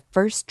take the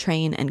first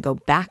train and go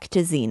back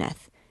to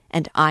Zenith,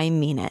 and I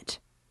mean it.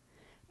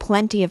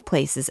 Plenty of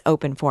places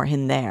open for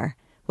him there,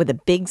 with a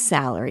big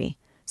salary,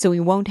 so he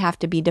won't have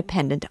to be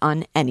dependent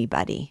on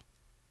anybody."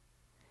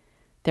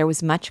 There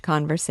was much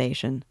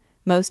conversation,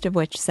 most of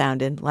which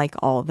sounded like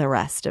all the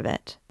rest of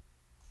it.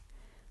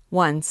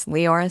 Once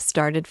Leora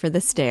started for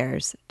the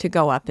stairs to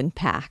go up and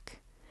pack.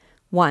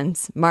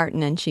 Once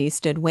Martin and she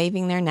stood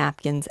waving their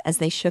napkins as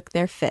they shook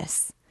their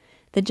fists,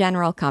 the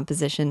general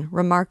composition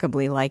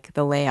remarkably like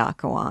the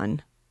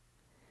Laocoon.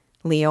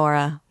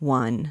 Leora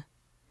won.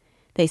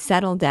 They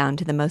settled down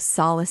to the most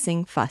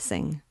solacing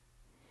fussing.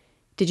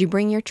 "Did you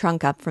bring your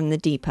trunk up from the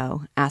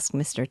depot?" asked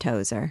Mr.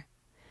 Tozer.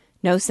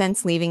 "No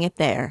sense leaving it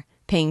there,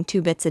 paying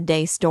 2 bits a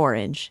day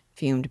storage,"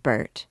 fumed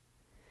Bert.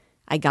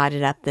 "I got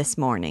it up this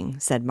morning,"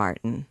 said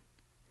Martin.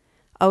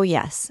 "Oh,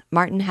 yes,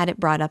 Martin had it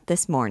brought up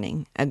this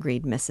morning,"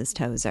 agreed Mrs.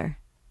 Tozer.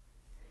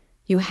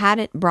 "You had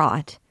it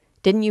brought?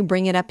 Didn't you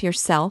bring it up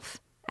yourself?"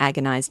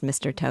 agonized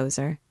Mr.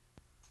 Tozer.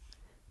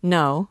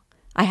 "No,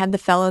 I had the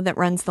fellow that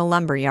runs the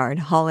lumber yard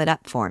haul it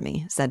up for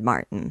me," said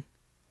Martin.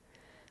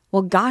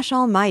 "Well, gosh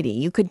almighty,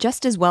 you could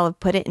just as well have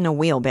put it in a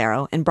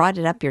wheelbarrow and brought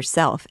it up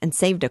yourself and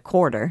saved a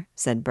quarter,"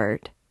 said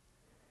Bert.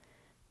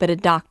 "But a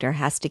doctor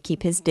has to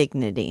keep his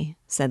dignity,"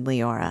 said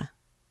Leora.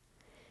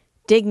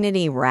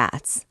 "Dignity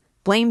rats!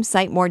 Blame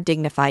sight more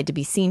dignified to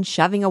be seen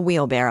shoving a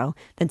wheelbarrow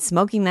than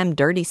smoking them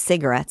dirty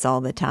cigarettes all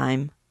the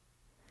time."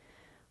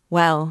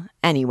 "Well,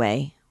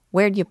 anyway,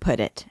 where'd you put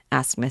it?"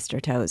 asked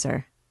Mr.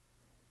 Tozer.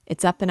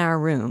 "It's up in our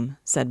room,"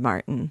 said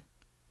Martin.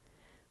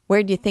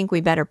 "Where'd you think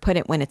we better put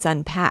it when it's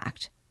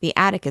unpacked? The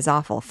attic is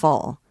awful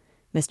full,"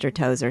 Mr.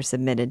 Tozer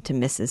submitted to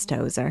Mrs.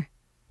 Tozer.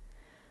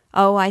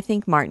 "Oh, I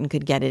think Martin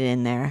could get it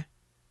in there."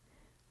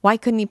 "Why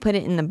couldn't he put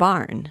it in the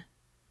barn?"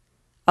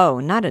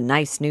 "Oh, not a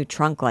nice new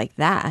trunk like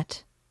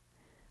that."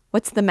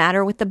 "What's the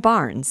matter with the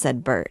barn?"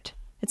 said Bert.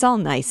 "It's all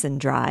nice and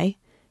dry.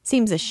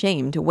 Seems a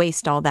shame to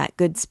waste all that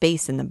good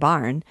space in the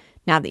barn,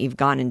 now that you've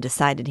gone and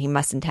decided he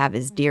mustn't have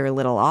his dear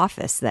little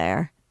office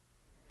there."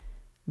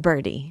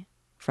 "Bertie,"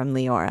 from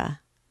Leora,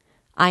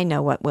 "I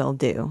know what we'll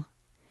do.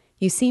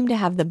 You seem to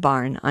have the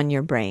barn on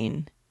your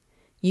brain.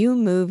 You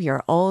move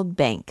your old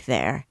bank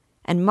there,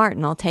 and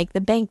Martin'll take the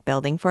bank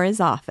building for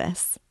his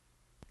office."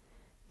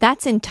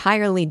 "That's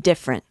entirely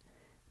different.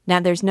 Now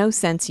there's no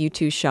sense you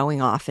two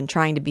showing off and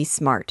trying to be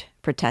smart,"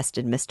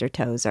 protested Mr.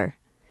 Tozer.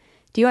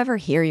 "Do you ever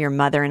hear your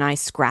mother and I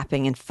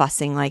scrapping and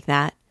fussing like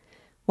that?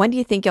 When do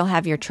you think you'll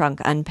have your trunk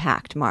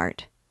unpacked,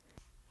 Mart?"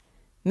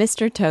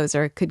 Mr.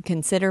 Tozer could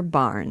consider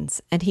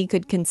barns, and he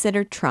could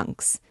consider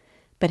trunks,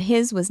 but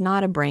his was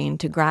not a brain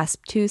to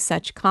grasp 2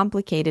 such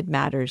complicated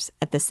matters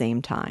at the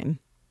same time.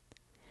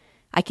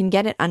 "I can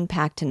get it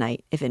unpacked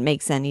tonight, if it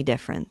makes any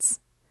difference."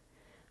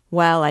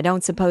 "Well, I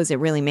don't suppose it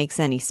really makes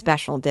any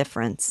special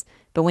difference,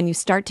 but when you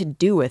start to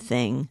do a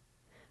thing—"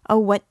 "Oh,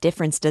 what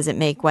difference does it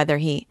make whether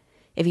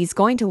if he's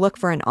going to look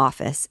for an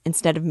office,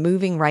 instead of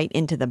moving right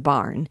into the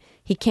barn,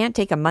 he can't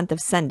take a month of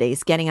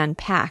Sundays getting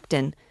unpacked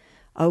and—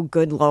 Oh,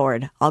 good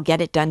Lord, I'll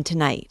get it done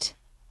tonight.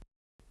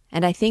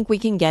 And I think we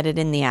can get it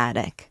in the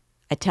attic.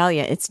 I tell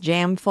you, it's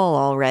jam full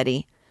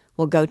already.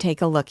 We'll go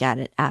take a look at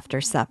it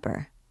after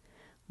supper.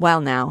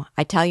 Well now,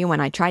 I tell you,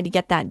 when I tried to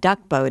get that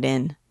duck boat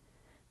in—"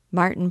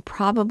 Martin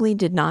probably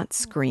did not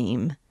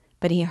scream,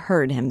 but he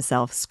heard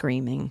himself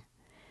screaming.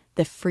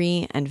 The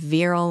free and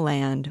virile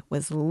land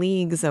was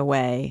leagues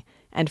away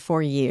and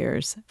for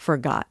years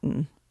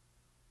forgotten.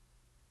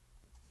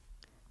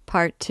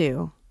 Part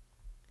 2.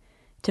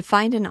 To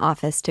find an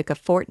office took a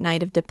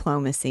fortnight of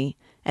diplomacy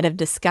and of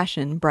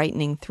discussion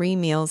brightening 3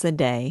 meals a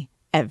day,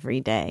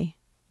 every day.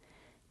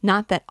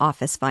 Not that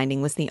office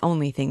finding was the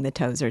only thing the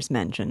Tozers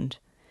mentioned.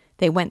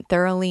 They went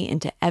thoroughly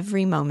into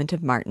every moment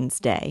of Martin's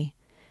day.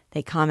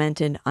 They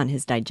commented on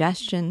his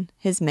digestion,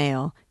 his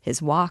mail,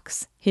 his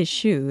walks, his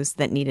shoes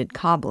that needed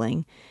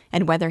cobbling,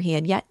 and whether he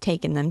had yet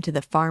taken them to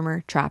the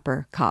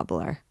farmer-trapper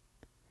cobbler.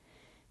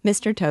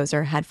 Mr.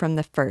 Tozer had from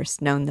the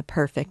first known the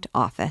perfect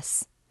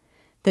office.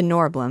 The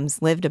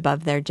Norblums lived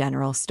above their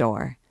general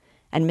store,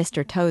 and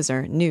Mr.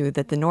 Tozer knew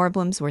that the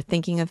Norblums were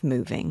thinking of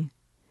moving.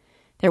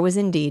 There was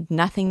indeed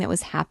nothing that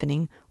was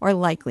happening or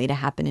likely to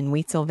happen in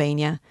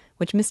Wheatsylvania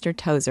which Mr.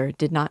 Tozer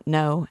did not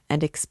know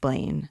and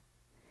explain.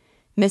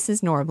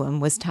 Mrs. Norblum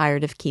was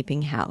tired of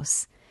keeping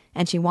house,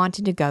 and she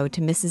wanted to go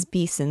to Mrs.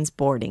 Beeson's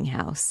boarding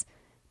house,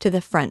 to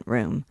the front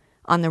room,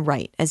 on the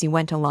right as you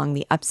went along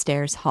the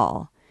upstairs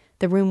hall,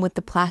 the room with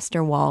the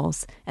plaster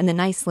walls and the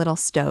nice little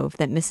stove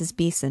that Mrs.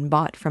 Beeson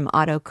bought from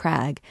Otto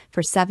Cragg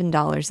for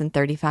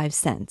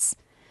 $7.35.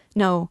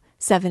 No,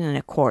 7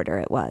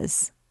 1/4 it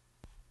was.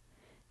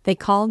 They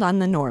called on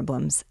the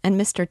Norblums, and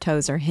Mr.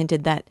 Tozer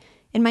hinted that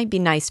it might be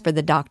nice for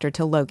the doctor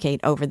to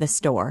locate over the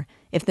store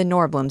if the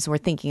Norblums were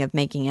thinking of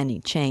making any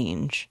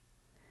change.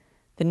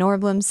 The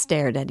Norblums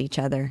stared at each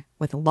other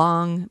with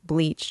long,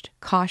 bleached,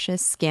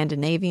 cautious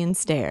Scandinavian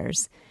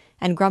stares,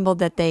 and grumbled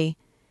that they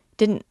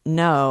didn't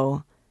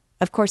know.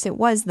 Of course, it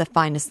was the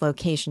finest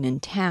location in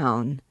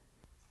town.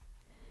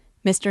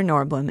 Mr.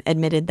 Norblum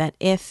admitted that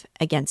if,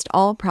 against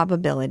all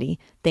probability,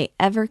 they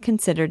ever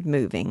considered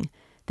moving,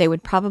 they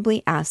would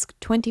probably ask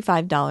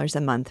 $25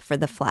 a month for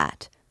the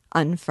flat,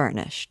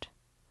 unfurnished.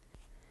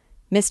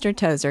 Mr.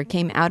 Tozer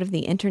came out of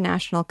the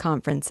international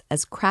conference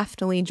as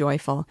craftily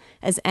joyful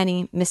as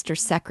any Mr.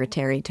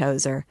 Secretary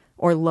Tozer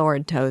or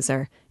Lord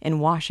Tozer in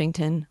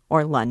Washington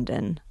or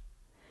London.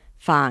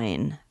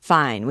 Fine,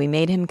 we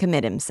made him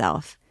commit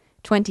himself.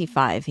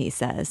 25, he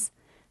says.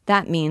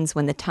 That means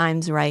when the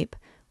time's ripe,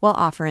 we'll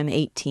offer him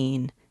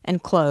 18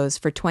 and close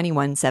for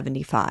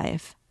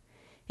 $21.75.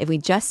 If we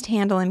just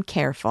handle him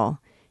careful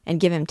and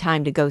give him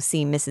time to go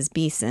see Mrs.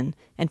 Beeson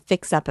and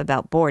fix up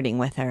about boarding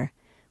with her,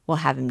 we'll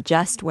have him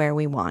just where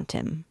we want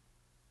him.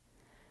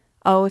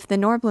 Oh, if the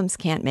Norblums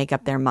can't make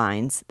up their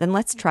minds, then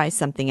let's try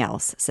something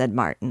else, said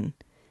Martin.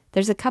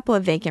 There's a couple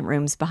of vacant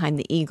rooms behind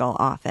the Eagle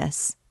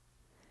office.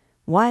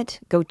 What?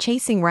 Go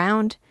chasing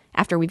round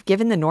after we've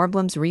given the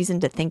Norblums reason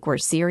to think we're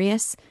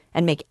serious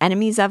and make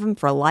enemies of 'em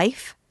for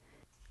life?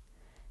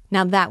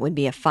 Now that would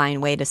be a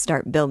fine way to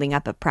start building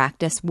up a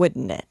practice,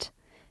 wouldn't it?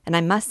 And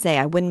I must say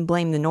I wouldn't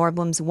blame the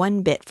Norblums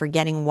one bit for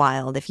getting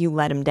wild if you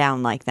let 'em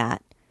down like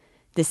that.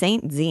 This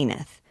ain't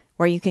Zenith,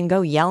 where you can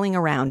go yelling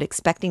around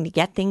expecting to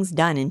get things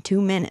done in 2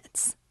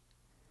 minutes.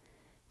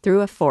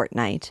 Through a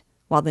fortnight,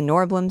 while the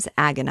Norblums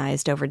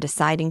agonized over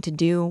deciding to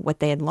do what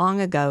they had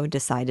long ago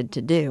decided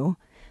to do,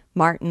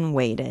 Martin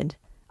waited,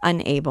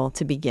 unable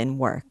to begin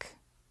work.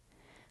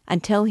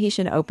 Until he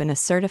should open a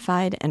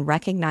certified and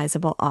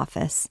recognizable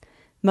office,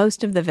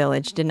 most of the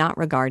village did not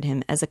regard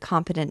him as a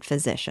competent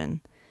physician,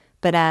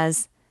 but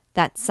as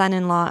that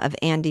son-in-law of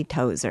Andy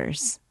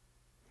Tozer's.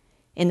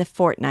 In the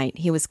fortnight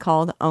he was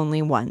called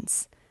only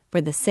once, for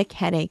the sick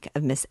headache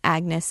of Miss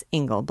Agnes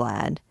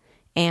Ingleblad,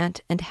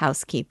 aunt and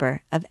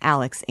housekeeper of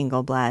Alex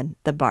Ingleblad,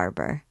 the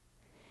barber.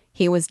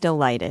 He was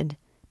delighted,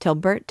 till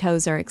Bert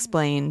Tozer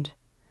explained,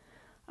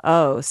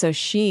 "Oh, so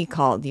she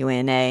called you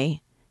in, eh?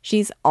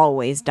 She's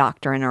always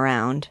doctoring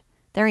around.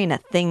 There ain't a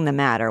thing the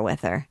matter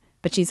with her,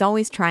 but she's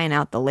always trying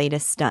out the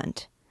latest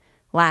stunt.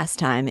 Last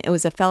time it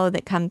was a fellow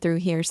that come through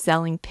here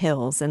selling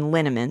pills and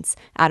liniments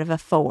out of a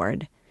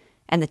Ford,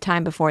 and the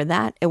time before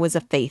that it was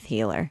a faith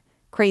healer,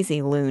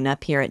 crazy loon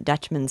up here at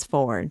Dutchman's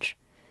Forge.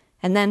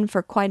 And then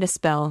for quite a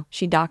spell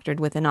she doctored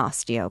with an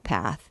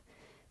osteopath.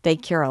 They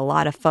cure a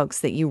lot of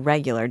folks that you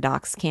regular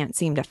docs can't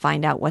seem to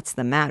find out what's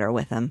the matter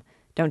with them.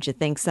 Don't you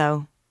think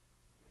so?"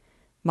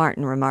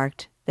 Martin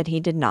remarked that he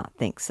did not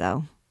think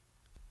so.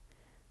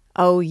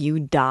 "Oh, you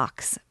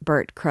docs,"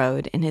 Bert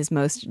crowed in his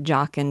most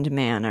jocund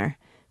manner,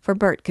 for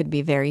Bert could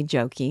be very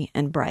jokey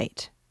and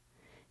bright.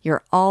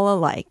 "You're all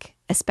alike,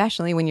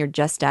 especially when you're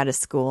just out of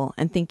school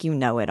and think you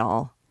know it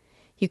all.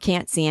 You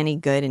can't see any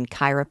good in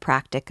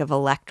chiropractic of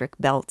electric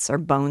belts or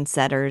bone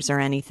setters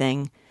or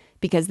anything,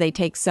 because they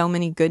take so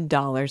many good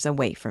dollars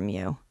away from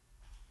you."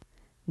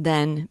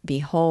 Then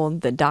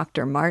behold the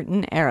Dr.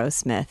 Martin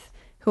Arrowsmith,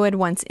 who had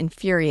once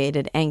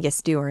infuriated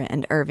Angus Dewar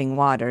and Irving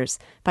Waters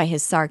by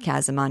his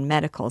sarcasm on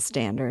medical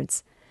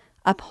standards,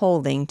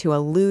 upholding to a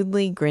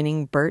lewdly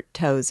grinning Bert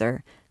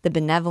Tozer the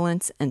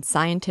benevolence and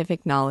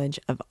scientific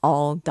knowledge of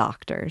all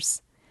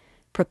doctors,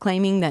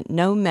 proclaiming that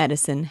no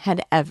medicine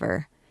had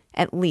ever,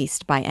 at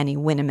least by any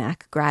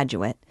Winnemac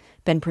graduate,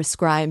 been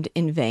prescribed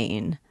in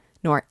vain,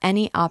 nor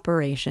any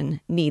operation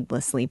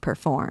needlessly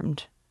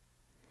performed.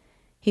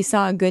 He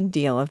saw a good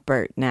deal of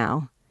Bert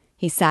now.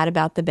 He sat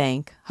about the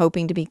bank,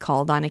 hoping to be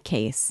called on a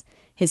case,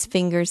 his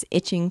fingers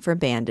itching for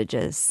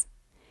bandages.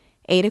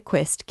 Ada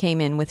Quist came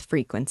in with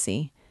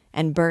frequency,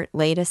 and Bert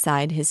laid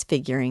aside his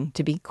figuring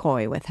to be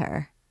coy with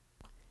her.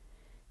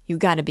 "You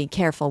gotta be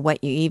careful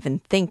what you even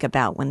think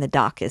about when the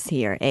doc is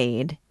here,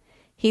 Ade.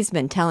 He's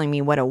been telling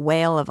me what a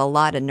whale of a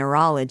lot of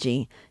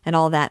neurology and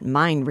all that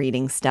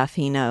mind-reading stuff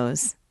he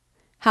knows.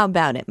 How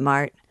about it,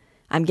 Mart?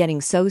 I'm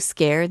getting so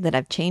scared that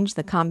I've changed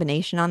the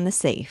combination on the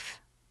safe."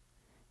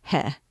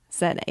 "Heh,"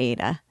 said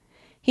Ada.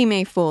 "He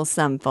may fool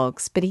some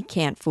folks, but he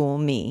can't fool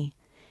me.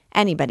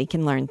 Anybody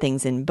can learn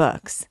things in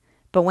books,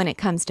 but when it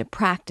comes to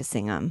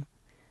practicing 'em,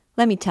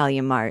 let me tell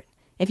you, Mart,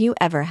 if you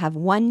ever have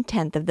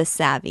 1/10 of the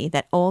savvy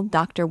that old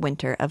Dr.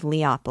 Winter of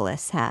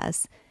Leopolis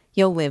has,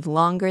 you'll live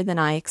longer than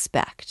I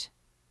expect."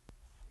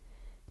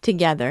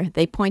 Together,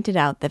 they pointed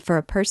out that for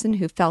a person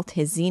who felt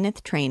his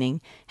Zenith training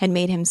had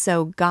made him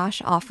so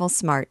gosh-awful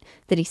smart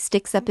that he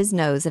sticks up his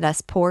nose at us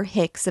poor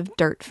hicks of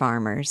dirt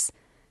farmers,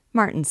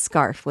 Martin's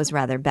scarf was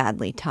rather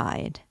badly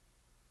tied.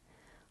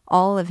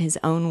 All of his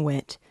own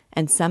wit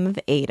and some of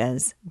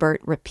Ada's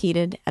Bert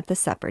repeated at the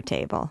supper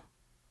table.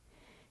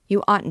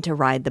 "You oughtn't to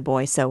ride the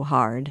boy so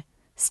hard.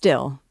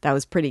 Still, that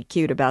was pretty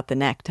cute about the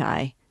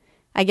necktie.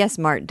 I guess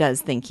Mart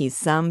does think he's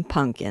some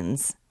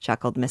punkins,"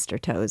 chuckled Mr.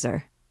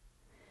 Tozer.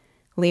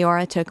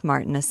 Leora took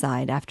Martin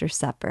aside after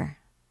supper.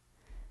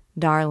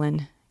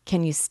 "Darlin',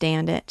 can you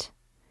stand it?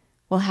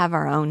 We'll have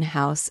our own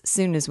house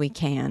soon as we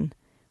can.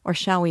 or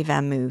shall we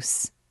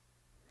vamoose?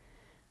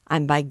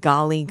 I'm by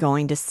golly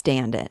going to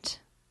stand it.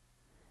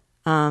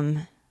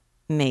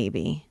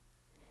 Maybe.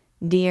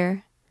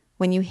 Dear,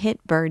 when you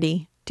hit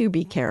Birdie, do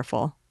be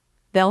careful.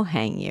 They'll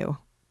hang you.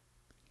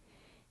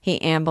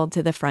 He ambled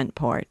to the front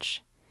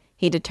porch.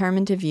 He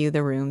determined to view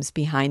the rooms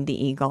behind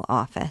the Eagle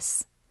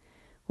office.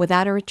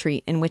 Without a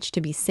retreat in which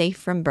to be safe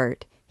from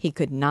Bert, he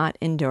could not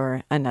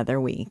endure another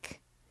week.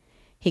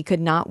 He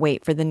could not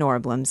wait for the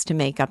Norblums to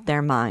make up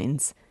their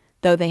minds,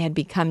 though they had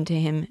become to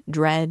him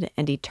dread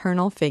and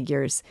eternal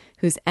figures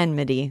whose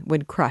enmity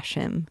would crush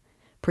him,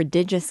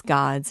 prodigious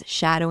gods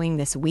shadowing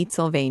this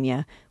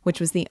Wheatsylvania, which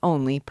was the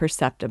only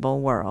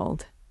perceptible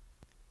world.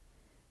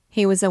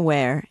 He was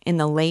aware, in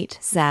the late,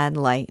 sad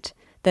light,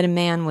 that a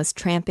man was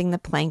tramping the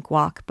plank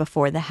walk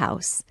before the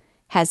house,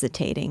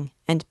 hesitating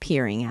and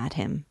peering at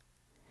him.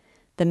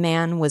 The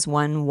man was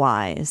one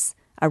Wise,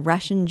 a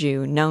Russian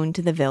Jew known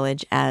to the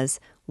village as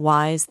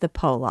Wise the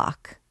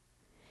Polak.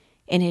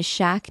 In his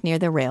shack near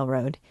the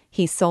railroad,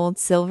 he sold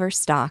silver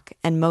stock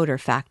and motor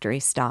factory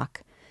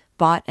stock,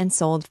 bought and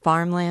sold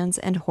farmlands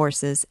and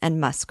horses and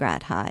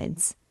muskrat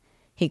hides.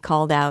 He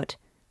called out,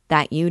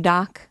 "That you,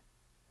 Doc?"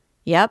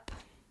 "Yep."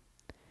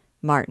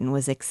 Martin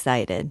was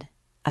excited,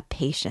 a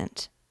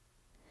patient.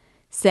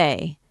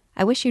 "Say,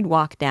 I wish you'd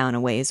walk down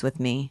a ways with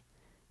me.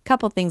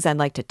 Couple things I'd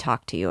like to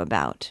talk to you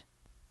about.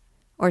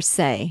 Or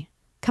say,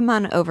 come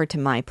on over to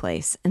my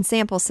place and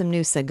sample some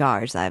new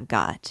cigars I've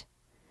got."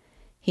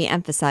 He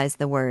emphasized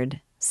the word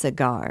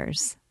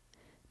cigars.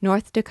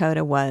 North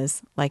Dakota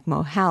was, like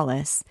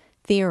Mohalis,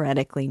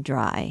 theoretically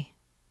dry.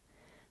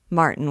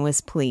 Martin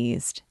was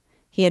pleased.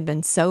 He had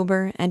been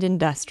sober and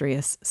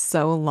industrious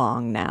so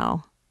long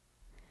now.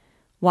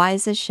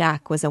 Wise's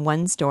shack was a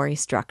one-story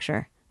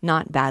structure,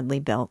 not badly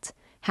built,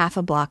 half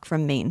a block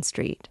from Main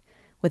Street,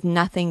 with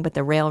nothing but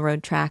the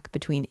railroad track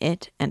between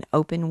it and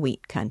open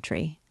wheat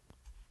country.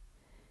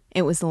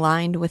 It was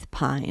lined with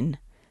pine,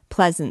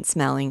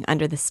 pleasant-smelling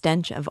under the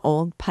stench of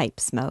old pipe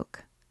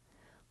smoke.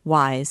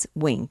 Wise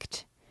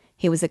winked.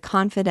 He was a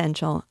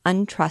confidential,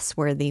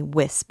 untrustworthy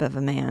wisp of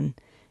a man,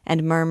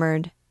 and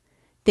murmured,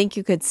 "Think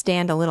you could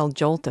stand a little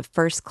jolt of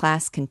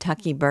first-class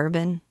Kentucky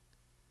bourbon?"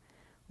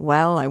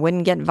 "Well, I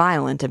wouldn't get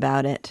violent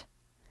about it."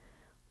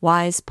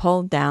 Wise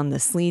pulled down the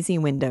sleazy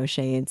window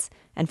shades,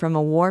 and from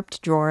a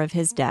warped drawer of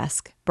his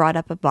desk brought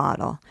up a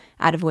bottle,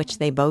 out of which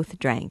they both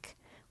drank,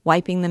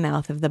 wiping the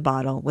mouth of the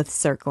bottle with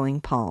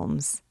circling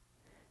palms.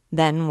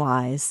 Then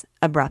Wise,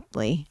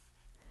 abruptly,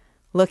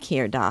 "Look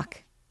here,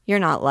 Doc, you're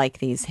not like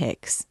these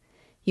hicks.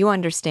 You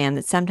understand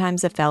that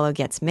sometimes a fellow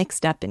gets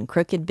mixed up in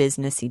crooked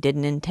business he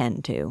didn't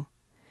intend to.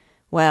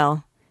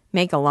 Well,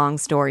 make a long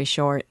story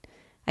short,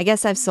 I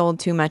guess I've sold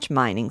too much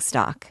mining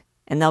stock,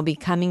 and they'll be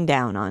coming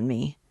down on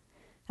me.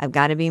 I've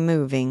got to be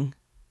moving.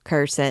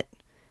 Curse it.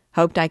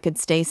 Hoped I could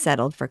stay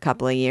settled for a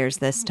couple of years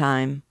this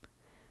time.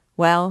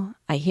 Well,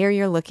 I hear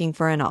you're looking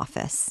for an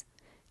office.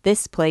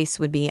 This place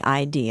would be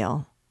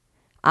ideal.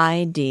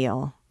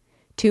 Ideal.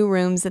 2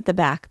 rooms at the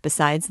back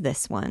besides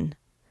this one.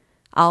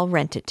 I'll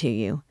rent it to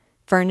you,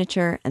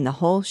 furniture and the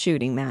whole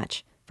shooting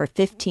match, for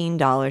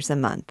 $15 a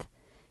month,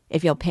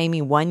 if you'll pay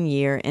me 1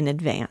 year in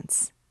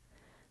advance.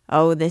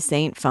 Oh, this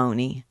ain't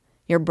phony.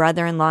 Your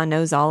brother-in-law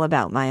knows all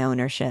about my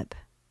ownership."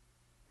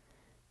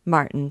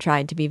 Martin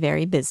tried to be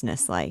very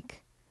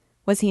businesslike.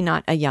 Was he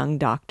not a young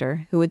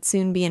doctor who would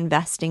soon be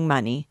investing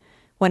money,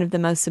 one of the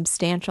most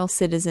substantial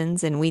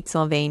citizens in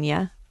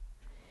Wheatsylvania?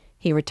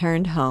 He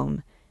returned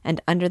home, and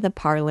under the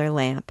parlor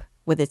lamp,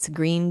 with its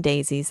green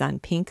daisies on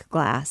pink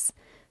glass,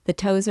 the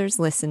Tozers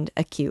listened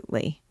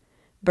acutely,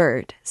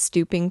 Bert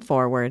stooping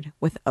forward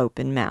with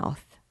open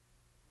mouth.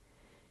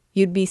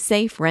 "You'd be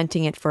safe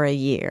renting it for a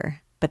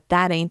year, but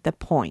that ain't the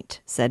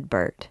point," said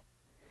Bert.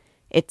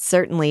 "It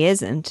certainly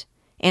isn't.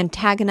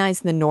 Antagonize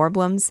the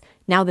Norblums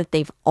now that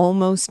they've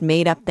almost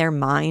made up their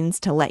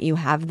minds to let you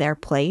have their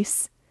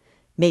place?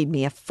 Made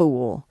me a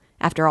fool,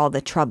 after all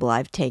the trouble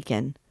I've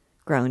taken,"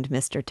 groaned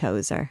Mr.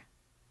 Tozer.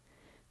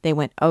 They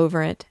went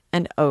over it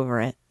and over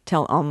it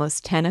till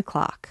almost 10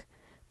 o'clock,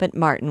 but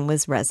Martin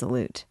was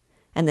resolute,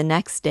 and the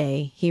next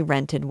day he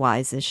rented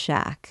Wise's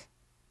shack.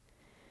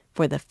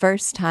 For the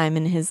first time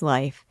in his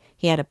life,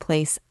 he had a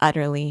place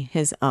utterly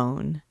his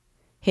own,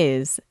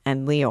 his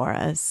and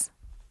Leora's.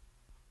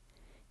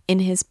 In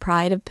his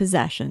pride of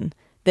possession,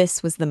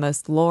 this was the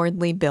most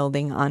lordly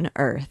building on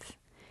earth,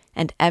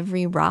 and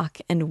every rock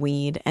and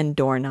weed and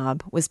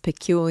doorknob was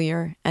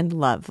peculiar and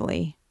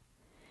lovely.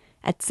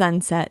 At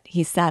sunset,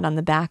 he sat on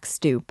the back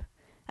stoop,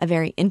 a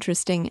very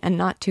interesting and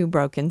not too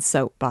broken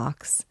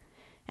soapbox,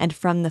 and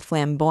from the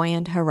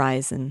flamboyant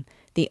horizon,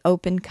 the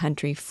open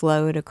country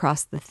flowed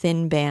across the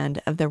thin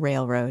band of the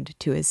railroad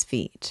to his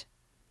feet.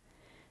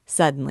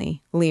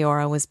 Suddenly,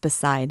 Leora was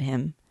beside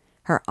him,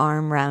 her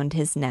arm round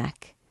his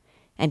neck,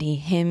 and he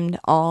hymned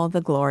all the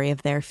glory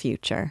of their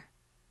future.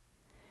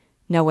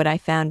 "Know what I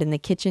found in the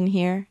kitchen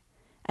here?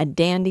 A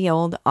dandy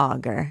old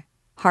auger,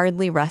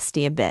 hardly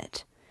rusty a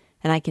bit,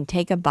 and I can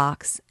take a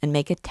box and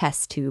make a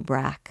test tube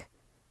rack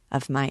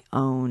of my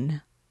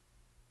own."